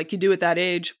you do at that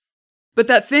age. But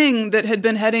that thing that had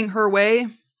been heading her way,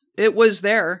 it was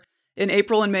there. In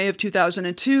April and May of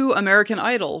 2002, American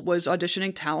Idol was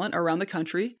auditioning talent around the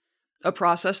country, a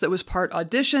process that was part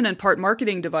audition and part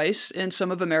marketing device in some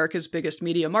of America's biggest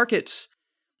media markets.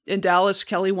 In Dallas,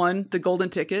 Kelly won the golden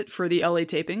ticket for the LA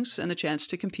tapings and the chance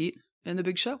to compete in the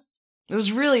big show. It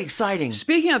was really exciting.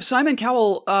 Speaking of, Simon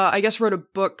Cowell, wrote a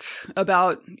book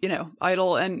about,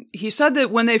 Idol, and he said that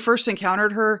when they first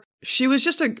encountered her, she was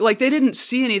just they didn't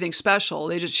see anything special.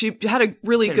 She had a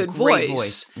really good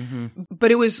voice. Mm-hmm.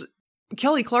 But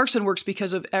Kelly Clarkson works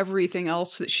because of everything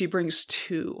else that she brings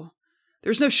too.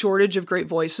 There's no shortage of great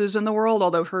voices in the world,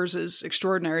 although hers is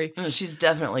extraordinary. She's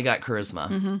definitely got charisma.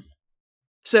 Mm-hmm.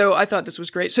 So I thought this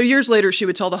was great. So years later, she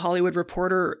would tell The Hollywood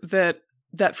Reporter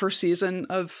that first season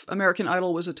of American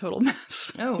Idol was a total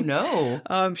mess. Oh,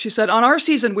 no. She said, on our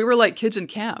season, we were like kids in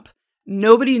camp.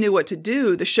 Nobody knew what to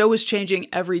do. The show was changing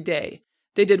every day.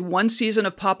 They did one season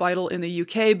of Pop Idol in the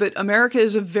UK, but America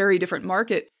is a very different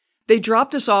market. They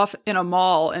dropped us off in a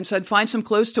mall and said, find some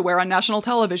clothes to wear on national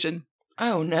television.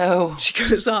 Oh, no. She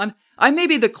goes on, I may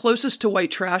be the closest to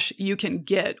white trash you can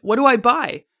get. What do I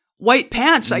buy? White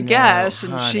pants, I guess.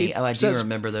 And honey. I says, do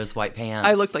remember those white pants.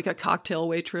 I looked like a cocktail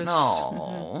waitress. Oh.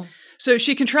 Mm-hmm. So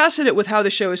she contrasted it with how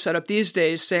the show is set up these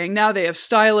days, saying now they have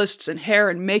stylists and hair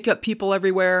and makeup people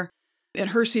everywhere. In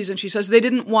her season, she says they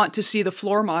didn't want to see the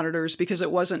floor monitors because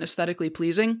it wasn't aesthetically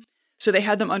pleasing. So they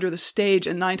had them under the stage,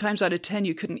 and 9 times out of 10,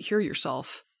 you couldn't hear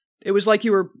yourself. It was like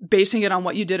you were basing it on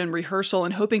what you did in rehearsal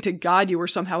and hoping to God you were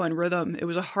somehow in rhythm. It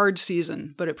was a hard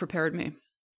season, but it prepared me.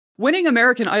 Winning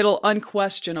American Idol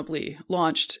unquestionably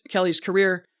launched Kelly's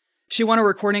career. She won a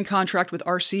recording contract with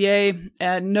RCA,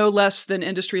 and no less than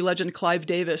industry legend Clive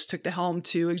Davis took the helm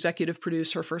to executive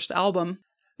produce her first album.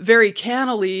 Very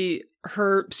cannily,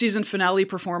 her season finale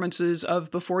performances of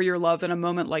Before Your Love and A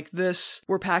Moment Like This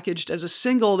were packaged as a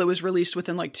single that was released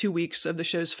within like 2 weeks of the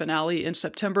show's finale in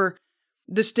September.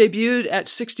 This debuted at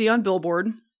 60 on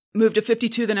Billboard, moved to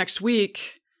 52 the next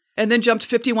week, and then jumped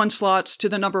 51 slots to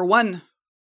the number 1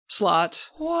 slot.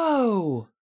 Whoa.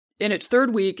 In its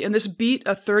third week, and this beat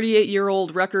a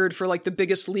 38-year-old record for like the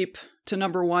biggest leap to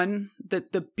number 1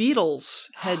 that the Beatles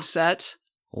had set.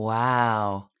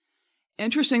 Wow.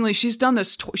 Interestingly, she's done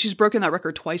this. She's broken that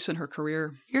record twice in her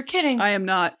career. You're kidding. I am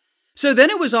not. So then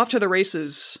it was off to the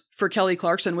races for Kelly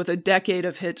Clarkson with a decade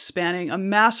of hits spanning a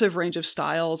massive range of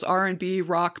styles, R&B,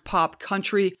 rock, pop,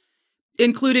 country,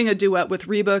 including a duet with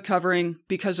Reba covering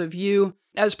Because of You.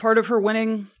 As part of her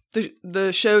winning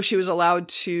the show, she was allowed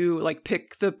to like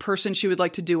pick the person she would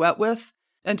like to duet with.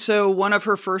 And so one of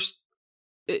her first,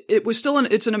 it was still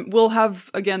we'll have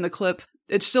again the clip.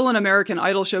 It's still an American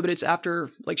Idol show, but it's after,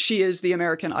 like, she is the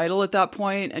American Idol at that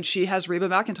point, and she has Reba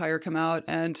McEntire come out,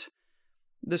 and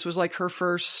this was like her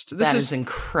first. That is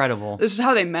incredible. This is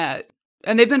how they met,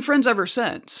 and they've been friends ever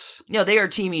since. No, they are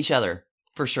team each other,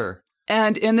 for sure.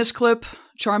 And in this clip,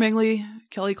 charmingly,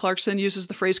 Kelly Clarkson uses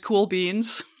the phrase cool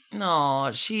beans.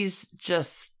 No, she's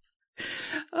just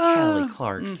Kelly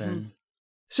Clarkson. Mm-hmm.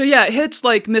 So yeah, hits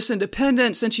like Miss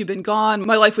Independent, Since You've Been Gone,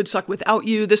 My Life Would Suck Without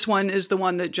You. This one is the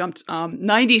one that jumped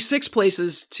 96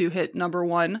 places to hit number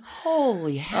 1.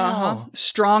 Holy hell.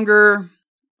 Stronger.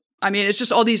 I mean, it's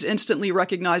just all these instantly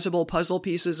recognizable puzzle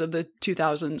pieces of the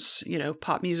 2000s,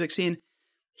 pop music scene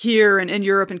here and in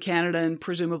Europe and Canada and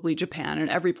presumably Japan and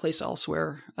every place else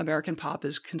where American pop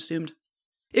is consumed.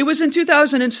 It was in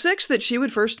 2006 that she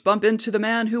would first bump into the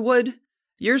man who would,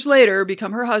 years later,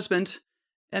 become her husband.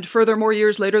 And furthermore,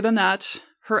 years later than that,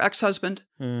 her ex-husband.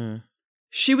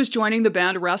 She was joining the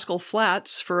band Rascal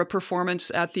Flatts for a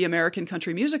performance at the American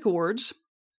Country Music Awards.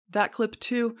 That clip,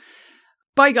 too.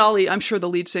 By golly, I'm sure the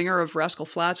lead singer of Rascal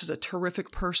Flatts is a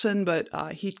terrific person, but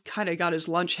he kind of got his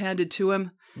lunch handed to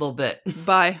him. A little bit.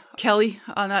 By Kelly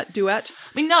on that duet.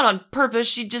 I mean, not on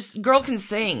purpose. Girl can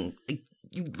sing.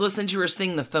 You listen to her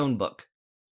sing the phone book.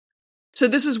 So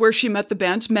this is where she met the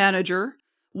band's manager,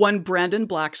 one Brandon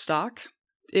Blackstock.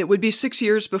 It would be 6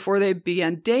 years before they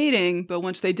began dating, but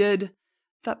once they did,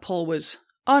 that pull was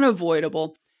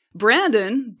unavoidable.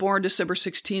 Brandon, born December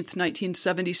 16th,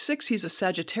 1976, he's a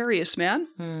Sagittarius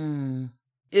man,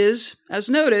 is, as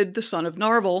noted, the son of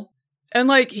Narvel.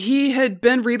 And he had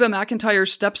been Reba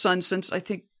McEntire's stepson since I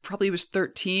think probably he was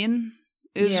 13.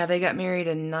 Yeah, they got married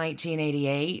in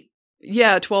 1988.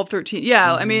 Yeah, 12, 13.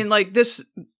 Yeah, I mean,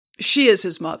 she is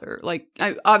his mother.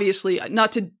 Obviously,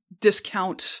 not to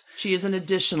discount. She is an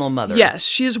additional mother. Yes,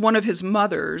 she is one of his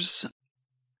mothers.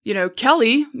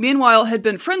 Kelly, meanwhile, had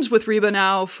been friends with Reba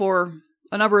now for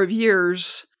a number of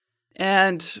years.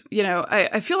 And,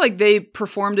 I feel like they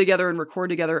perform together and record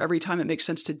together every time it makes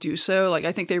sense to do so.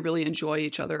 I think they really enjoy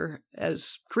each other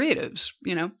as creatives,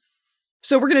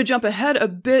 So we're going to jump ahead a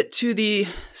bit to the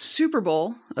Super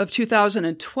Bowl of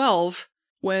 2012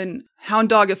 when Hound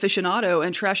Dog aficionado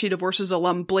and Trashy Divorces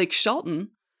alum Blake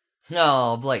Shelton,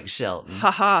 Blake Shelton.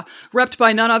 repped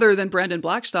by none other than Brandon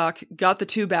Blackstock, got the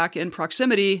two back in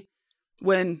proximity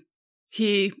when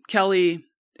he, Kelly,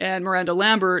 and Miranda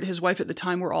Lambert, his wife at the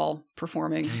time, were all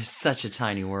performing. There's such a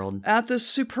tiny world. At the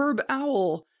Superb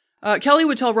Owl. Kelly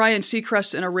would tell Ryan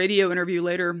Seacrest in a radio interview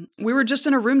later, we were just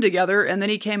in a room together, and then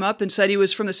he came up and said he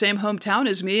was from the same hometown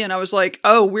as me, and I was like,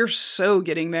 oh, we're so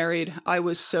getting married. I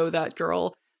was so that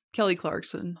girl. Kelly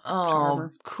Clarkson. Oh,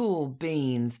 charmer. Cool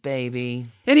beans, baby.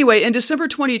 Anyway, in December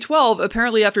 2012,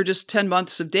 apparently after just 10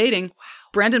 months of dating,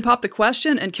 Brandon popped the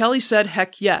question, and Kelly said,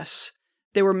 heck yes.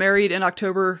 They were married in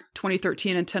October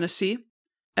 2013 in Tennessee,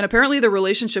 and apparently the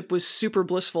relationship was super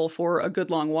blissful for a good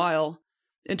long while.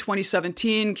 In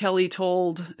 2017, Kelly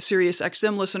told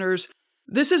SiriusXM listeners,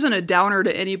 this isn't a downer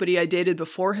to anybody I dated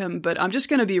before him, but I'm just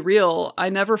going to be real. I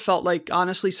never felt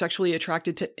honestly sexually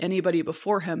attracted to anybody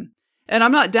before him. And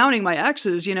I'm not downing my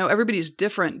exes, everybody's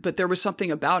different, but there was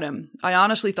something about him. I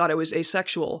honestly thought I was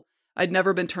asexual. I'd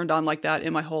never been turned on like that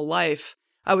in my whole life.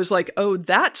 I was like, oh,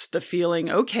 that's the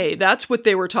feeling. Okay, that's what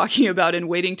they were talking about in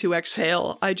Waiting to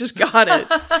Exhale. I just got it.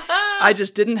 I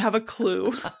just didn't have a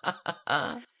clue.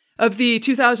 Of the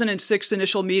 2006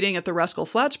 initial meeting at the Rascal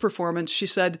Flatts performance, she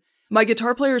said, my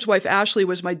guitar player's wife Ashley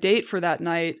was my date for that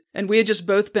night, and we had just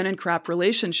both been in crap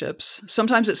relationships.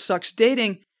 Sometimes it sucks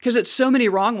dating because it's so many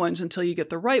wrong ones until you get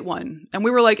the right one. And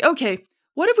we were like, okay,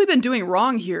 what have we been doing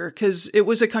wrong here? Because it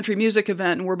was a country music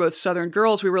event and we're both Southern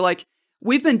girls. We were like,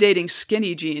 we've been dating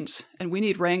skinny jeans and we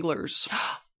need Wranglers.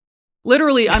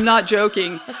 Literally, I'm not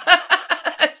joking.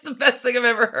 That's the best thing I've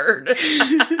ever heard.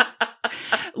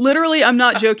 Literally, I'm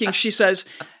not joking. She says,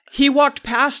 he walked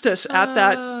past us at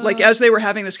that, like as they were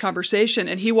having this conversation,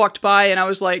 and he walked by and I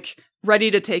was like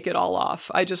ready to take it all off.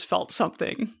 I just felt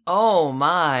something. Oh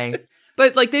my.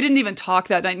 But like they didn't even talk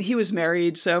that night and he was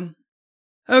married. So,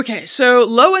 okay. So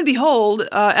lo and behold,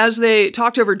 as they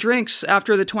talked over drinks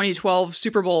after the 2012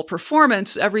 Super Bowl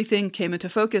performance, everything came into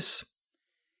focus.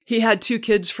 He had 2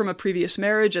 kids from a previous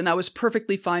marriage and that was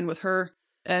perfectly fine with her.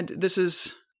 And this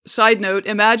is... Side note,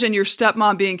 imagine your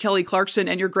stepmom being Kelly Clarkson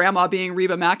and your grandma being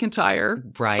Reba McEntire.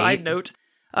 Right. Side note.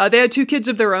 They had 2 kids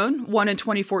of their own, one in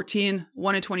 2014,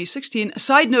 one in 2016.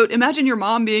 Side note, imagine your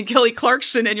mom being Kelly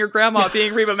Clarkson and your grandma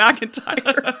being Reba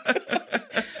McEntire.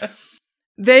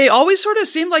 They always sort of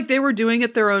seemed like they were doing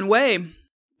it their own way,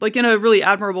 like in a really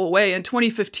admirable way. In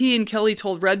 2015, Kelly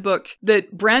told Redbook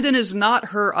that Brandon is not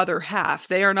her other half.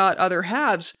 They are not other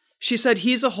halves. She said,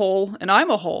 he's a whole and I'm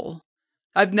a whole.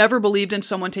 I've never believed in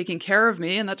someone taking care of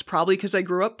me, and that's probably because I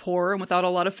grew up poor and without a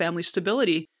lot of family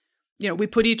stability. You know, we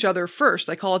put each other first.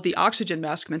 I call it the oxygen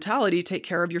mask mentality, take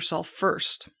care of yourself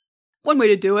first. One way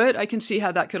to do it. I can see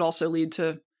how that could also lead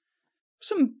to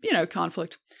some,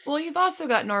 conflict. Well, you've also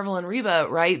got Norval and Reba,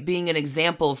 right, being an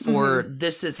example for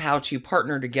this is how to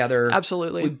partner together.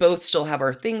 Absolutely. We both still have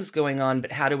our things going on,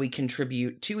 but how do we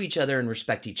contribute to each other and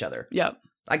respect each other? Yep.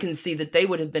 I can see that they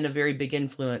would have been a very big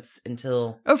influence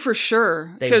until... Oh, for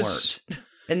sure. They weren't.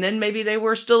 And then maybe they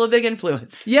were still a big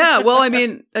influence. Yeah, well, I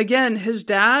mean, again, his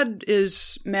dad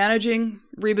is managing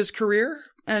Reba's career.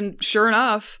 And sure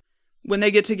enough, when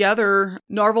they get together,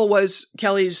 Norval was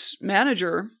Kelly's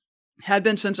manager, had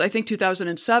been since, I think,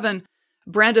 2007.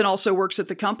 Brandon also works at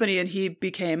the company, and he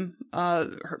became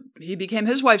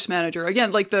his wife's manager.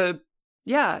 Again, like they're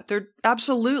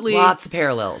absolutely... Lots of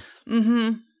parallels.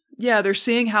 Mm-hmm. Yeah, they're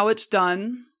seeing how it's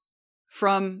done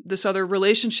from this other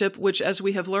relationship, which, as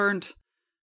we have learned,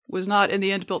 was not in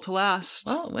the end built to last.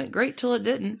 Well, it went great till it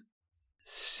didn't.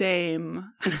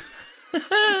 Same.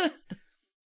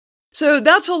 So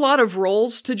that's a lot of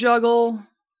roles to juggle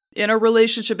in a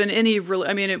relationship, in any,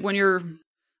 when you're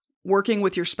working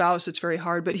with your spouse, it's very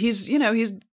hard, but she's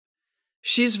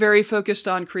very focused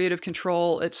on creative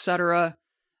control, etc.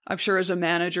 I'm sure as a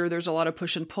manager, there's a lot of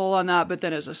push and pull on that, but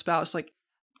then as a spouse,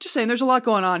 just saying, there's a lot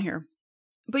going on here.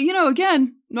 But,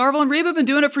 again, Norval and Reba have been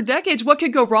doing it for decades. What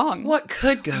could go wrong? What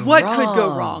could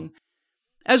go wrong?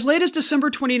 As late as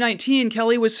December 2019,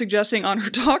 Kelly was suggesting on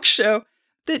her talk show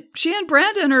that she and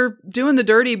Brandon are doing the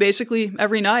dirty basically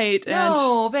every night.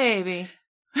 No, baby.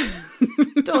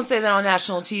 Don't say that on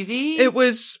national TV.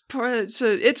 It's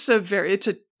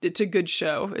a good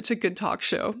show. It's a good talk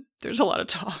show. There's a lot of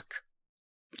talk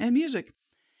and music.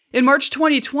 In March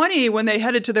 2020, when they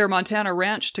headed to their Montana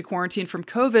ranch to quarantine from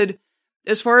COVID,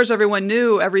 as far as everyone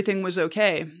knew, everything was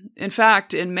okay. In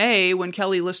fact, in May, when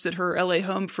Kelly listed her LA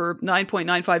home for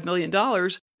 $9.95 million,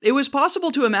 it was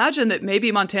possible to imagine that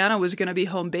maybe Montana was going to be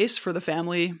home base for the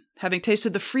family, having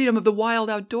tasted the freedom of the wild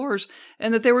outdoors,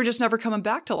 and that they were just never coming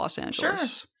back to Los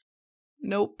Angeles. Sure.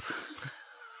 Nope.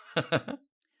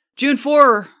 June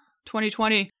 4,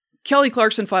 2020, Kelly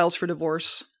Clarkson files for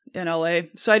divorce in LA,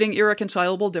 citing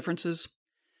irreconcilable differences.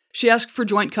 She asked for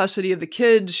joint custody of the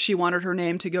kids. She wanted her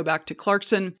name to go back to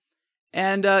Clarkson.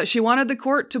 And she wanted the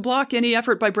court to block any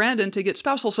effort by Brandon to get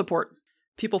spousal support.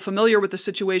 People familiar with the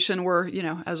situation were,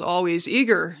 as always,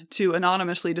 eager to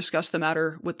anonymously discuss the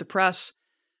matter with the press.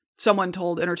 Someone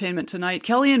told Entertainment Tonight,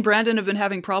 Kelly and Brandon have been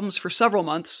having problems for several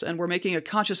months and were making a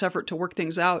conscious effort to work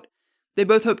things out. They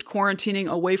both hoped quarantining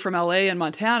away from LA and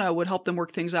Montana would help them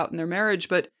work things out in their marriage,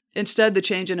 but instead, the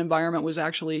change in environment was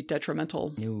actually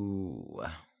detrimental. Ooh.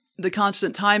 The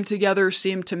constant time together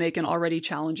seemed to make an already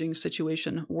challenging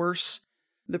situation worse.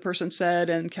 The person said,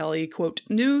 and Kelly, quote,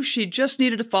 knew she just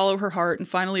needed to follow her heart and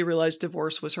finally realized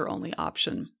divorce was her only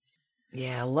option.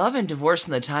 Yeah, love and divorce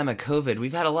in the time of COVID.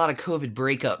 We've had a lot of COVID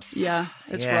breakups. Yeah,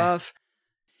 it's rough.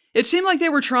 It seemed like they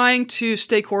were trying to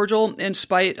stay cordial in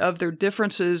spite of their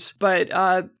differences, but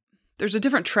there's a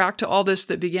different track to all this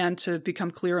that began to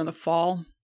become clear in the fall.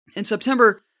 In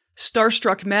September,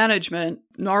 Starstruck Management,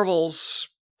 Norval's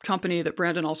company that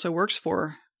Brandon also works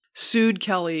for, sued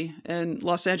Kelly in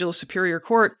Los Angeles Superior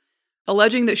Court,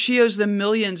 alleging that she owes them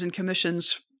millions in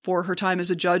commissions for her time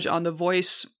as a judge on The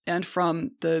Voice and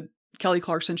from the Kelly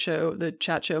Clarkson show, the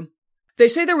chat show. They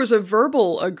say there was a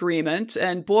verbal agreement,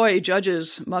 and boy,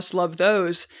 judges must love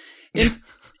those,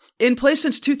 in place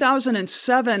since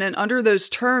 2007, and under those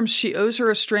terms, she owes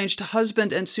her estranged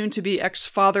husband and soon-to-be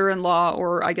ex-father-in-law,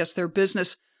 or I guess their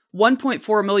business,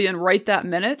 $1.4 million right that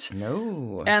minute.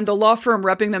 No. And the law firm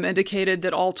repping them indicated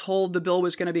that all told, the bill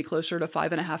was going to be closer to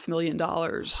 $5.5 million.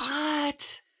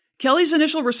 What? Kelly's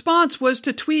initial response was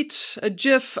to tweet a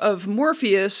gif of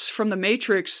Morpheus from The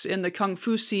Matrix in the Kung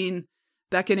Fu scene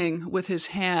beckoning with his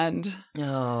hand.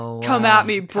 Oh, Come at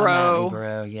me, bro. Come at me,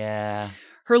 bro. Yeah.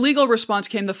 Her legal response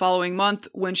came the following month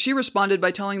when she responded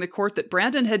by telling the court that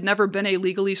Brandon had never been a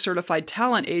legally certified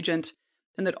talent agent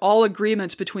and that all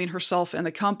agreements between herself and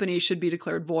the company should be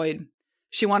declared void.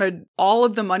 She wanted all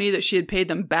of the money that she had paid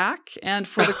them back and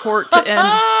for the court to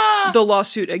end the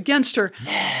lawsuit against her.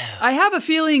 No. I have a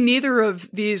feeling neither of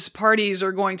these parties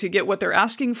are going to get what they're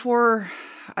asking for.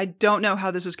 I don't know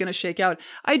how this is going to shake out.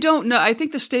 I don't know. I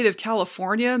think the state of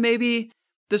California, maybe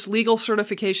this legal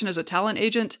certification as a talent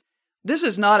agent, this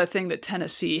is not a thing that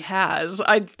Tennessee has.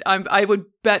 I would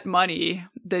bet money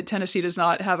that Tennessee does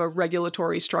not have a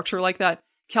regulatory structure like that.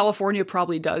 California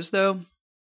probably does, though.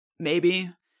 Maybe.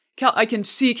 I can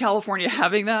see California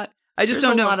having that. I just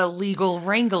don't know. There's a lot of legal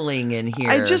wrangling in here.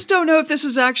 I just don't know if this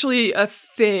is actually a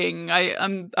thing.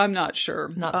 I'm not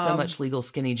sure. Not so much legal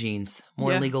skinny jeans.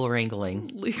 More legal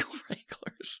wrangling. Legal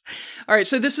wranglers. All right,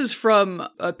 so this is from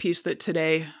a piece that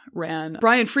Today ran.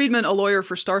 Brian Friedman, a lawyer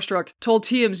for Starstruck, told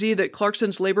TMZ that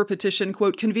Clarkson's labor petition,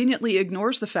 quote, conveniently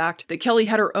ignores the fact that Kelly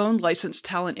had her own licensed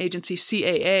talent agency,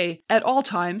 CAA, at all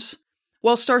times.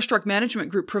 While Starstruck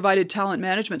Management Group provided talent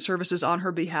management services on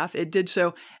her behalf, it did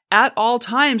so at all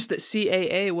times that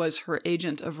CAA was her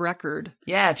agent of record.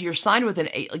 Yeah, if you're signed with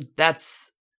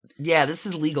this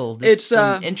is legal. This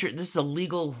is a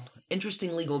legal,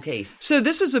 interesting legal case. So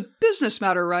this is a business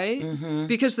matter, right? Mm-hmm.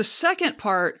 Because the second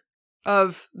part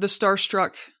of the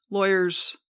Starstruck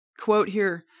lawyer's quote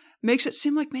here makes it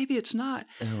seem like maybe it's not.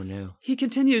 Oh, no. He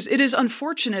continues, it is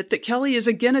unfortunate that Kelly is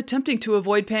again attempting to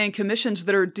avoid paying commissions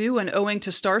that are due and owing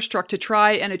to Starstruck to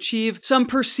try and achieve some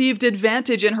perceived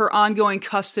advantage in her ongoing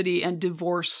custody and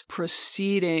divorce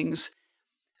proceedings.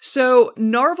 So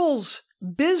Narvel's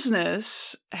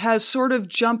business has sort of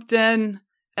jumped in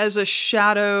as a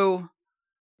shadow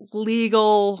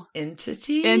legal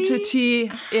entity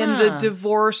in the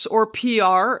divorce or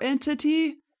PR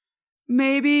entity.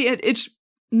 Maybe it's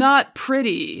not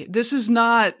pretty. This is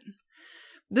bad.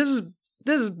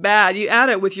 You add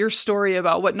it with your story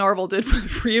about what Narvel did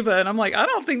with Reba, and I'm like, I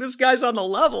don't think this guy's on the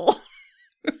level.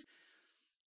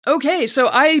 Okay, so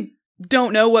I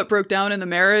don't know what broke down in the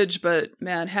marriage, but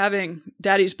man, having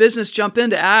daddy's business jump in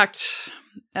to act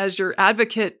as your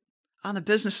advocate on the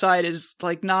business side is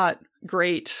like not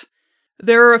great.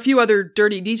 There are a few other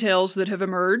dirty details that have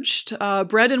emerged.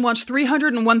 Brandon wants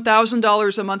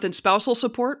 $301,000 a month in spousal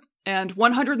support and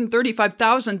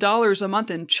 $135,000 a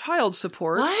month in child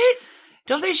support. What?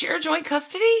 Don't they share joint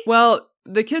custody? Well,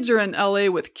 the kids are in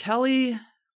LA with Kelly.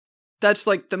 That's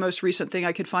like the most recent thing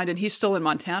I could find, and he's still in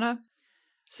Montana.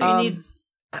 So you need...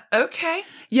 Okay.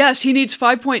 Yes, he needs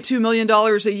 $5.2 million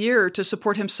a year to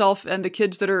support himself and the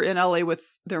kids that are in LA with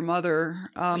their mother.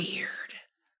 Weird.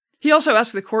 He also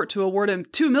asked the court to award him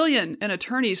 $2 million in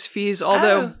attorney's fees,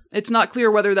 although it's not clear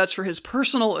whether that's for his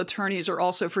personal attorneys or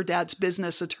also for Dad's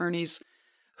business attorneys.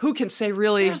 Who can say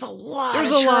really? There's a lot of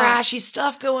trashy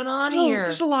stuff going on here.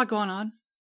 There's a lot going on.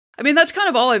 I mean, that's kind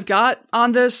of all I've got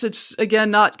on this. It's, again,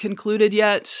 not concluded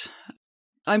yet.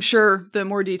 I'm sure the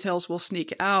more details will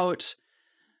sneak out.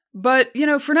 But,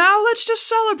 for now, let's just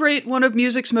celebrate one of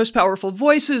music's most powerful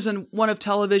voices and one of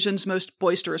television's most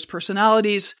boisterous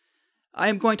personalities. I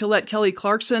am going to let Kelly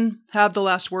Clarkson have the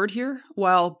last word here,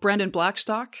 while Brandon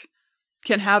Blackstock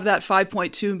can have that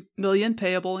 $5.2 million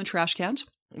payable in trash cans.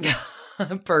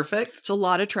 Perfect. It's a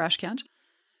lot of trash cans.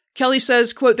 Kelly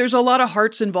says, quote, there's a lot of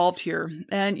hearts involved here.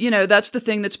 And, that's the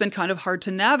thing that's been kind of hard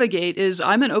to navigate is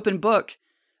I'm an open book,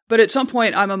 but at some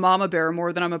point I'm a mama bear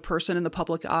more than I'm a person in the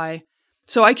public eye.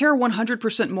 So I care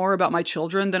 100% more about my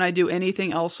children than I do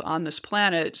anything else on this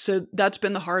planet. So that's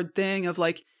been the hard thing of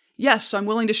like, yes, I'm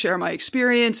willing to share my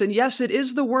experience, and yes, it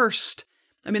is the worst.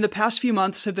 I mean, the past few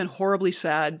months have been horribly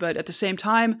sad, but at the same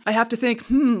time, I have to think,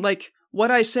 what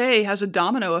I say has a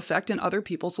domino effect in other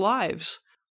people's lives,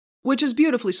 which is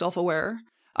beautifully self-aware.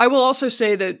 I will also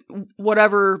say that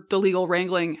whatever the legal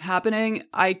wrangling happening,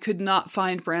 I could not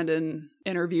find Brandon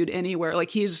interviewed anywhere. Like,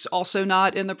 he's also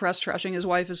not in the press trashing his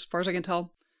wife, as far as I can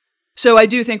tell. So I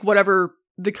do think whatever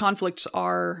the conflicts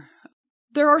are,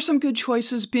 there are some good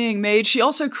choices being made. She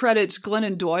also credits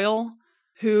Glennon Doyle,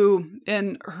 who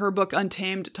in her book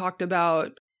Untamed talked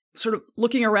about sort of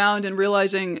looking around and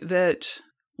realizing that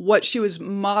what she was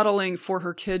modeling for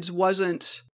her kids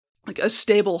wasn't like a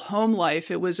stable home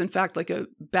life. It was in fact like a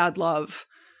bad love.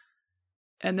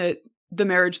 And that the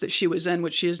marriage that she was in,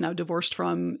 which she is now divorced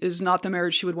from, is not the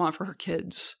marriage she would want for her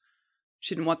kids.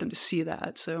 she didn't want them to see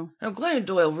that. So now, Glennon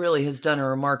Doyle really has done a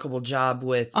remarkable job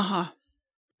with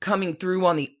coming through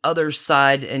on the other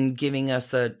side and giving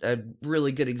us a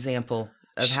really good example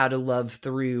of how to love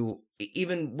through,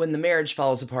 even when the marriage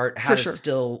falls apart, how to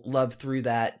still love through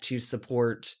that to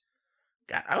support.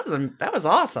 God, that was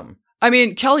awesome. I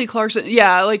mean, Kelly Clarkson,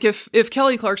 yeah, like if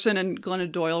Kelly Clarkson and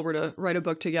Glennon Doyle were to write a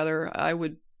book together, I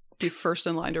would be first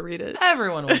in line to read it.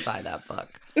 Everyone would buy that book.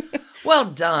 Well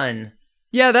done.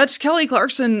 Yeah, that's Kelly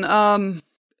Clarkson.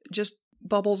 Just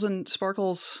bubbles and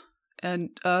sparkles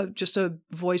and just a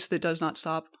voice that does not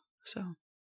stop. So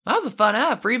that was a fun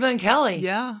app, Reba and Kelly.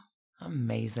 Yeah.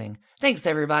 Amazing. Thanks,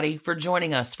 everybody, for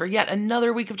joining us for yet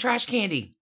another week of Trash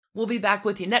Candy. We'll be back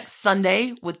with you next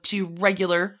Sunday with 2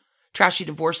 regular Trashy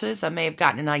Divorces. I may have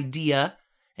gotten an idea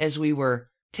as we were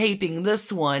taping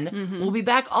this one. Mm-hmm. We'll be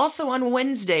back also on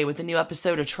Wednesday with a new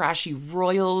episode of Trashy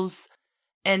Royals.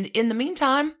 And in the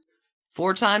meantime,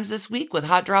 4 times this week with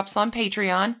Hot Drops on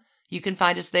Patreon. You can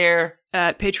find us there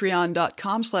at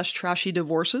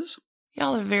patreon.com/trashydivorces.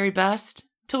 Y'all are the very best.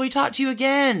 Till we talk to you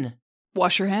again.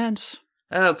 Wash your hands.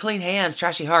 Oh, clean hands,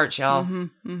 trashy hearts, y'all.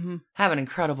 Mm-hmm, mm-hmm. Have an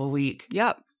incredible week.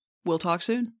 Yep. We'll talk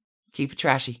soon. Keep it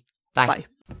trashy. Bye. Bye.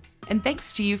 And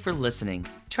thanks to you for listening.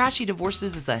 Trashy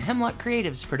Divorces is a Hemlock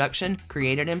Creatives production,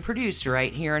 created and produced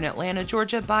right here in Atlanta,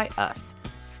 Georgia by us,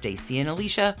 Stacy and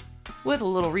Alicia, with a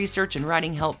little research and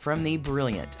writing help from the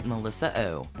brilliant Melissa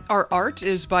O. Our art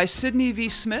is by Sydney V.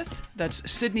 Smith. That's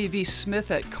Sydney V.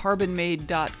 Smith at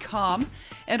carbonmade.com.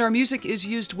 And our music is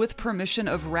used with permission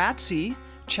of Ratsy.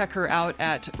 Check her out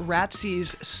at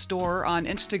Ratsy's store on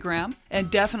Instagram, and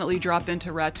definitely drop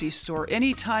into Ratsy's store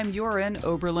anytime you're in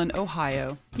Oberlin,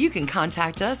 Ohio. You can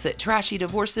contact us at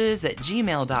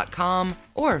trashydivorces@gmail.com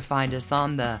or find us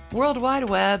on the World Wide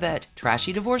Web at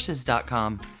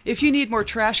trashydivorces.com. If you need more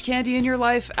trash candy in your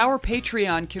life, our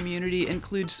Patreon community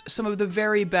includes some of the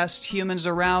very best humans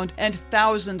around and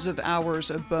thousands of hours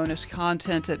of bonus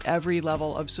content at every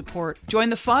level of support. Join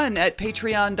the fun at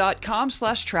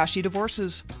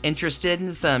patreon.com/trashydivorces. Interested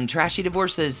in some Trashy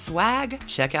Divorces swag?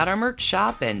 Check out our merch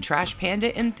shop and Trash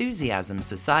Panda Enthusiasm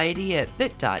Society at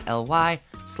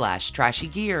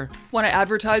bit.ly/trashygear. Want to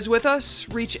advertise with us?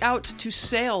 Reach out to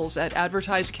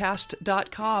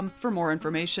sales@advertisecast.com for more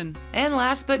information. And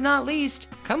last but not least,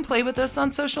 come play with us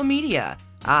on social media.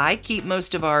 I keep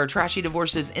most of our Trashy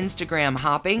Divorces Instagram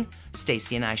hopping.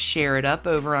 Stacy and I share it up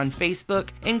over on Facebook,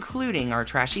 including our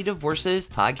Trashy Divorces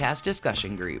podcast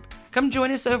discussion group. Come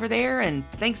join us over there, and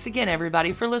thanks again,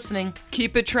 everybody, for listening.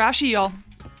 Keep it trashy, y'all.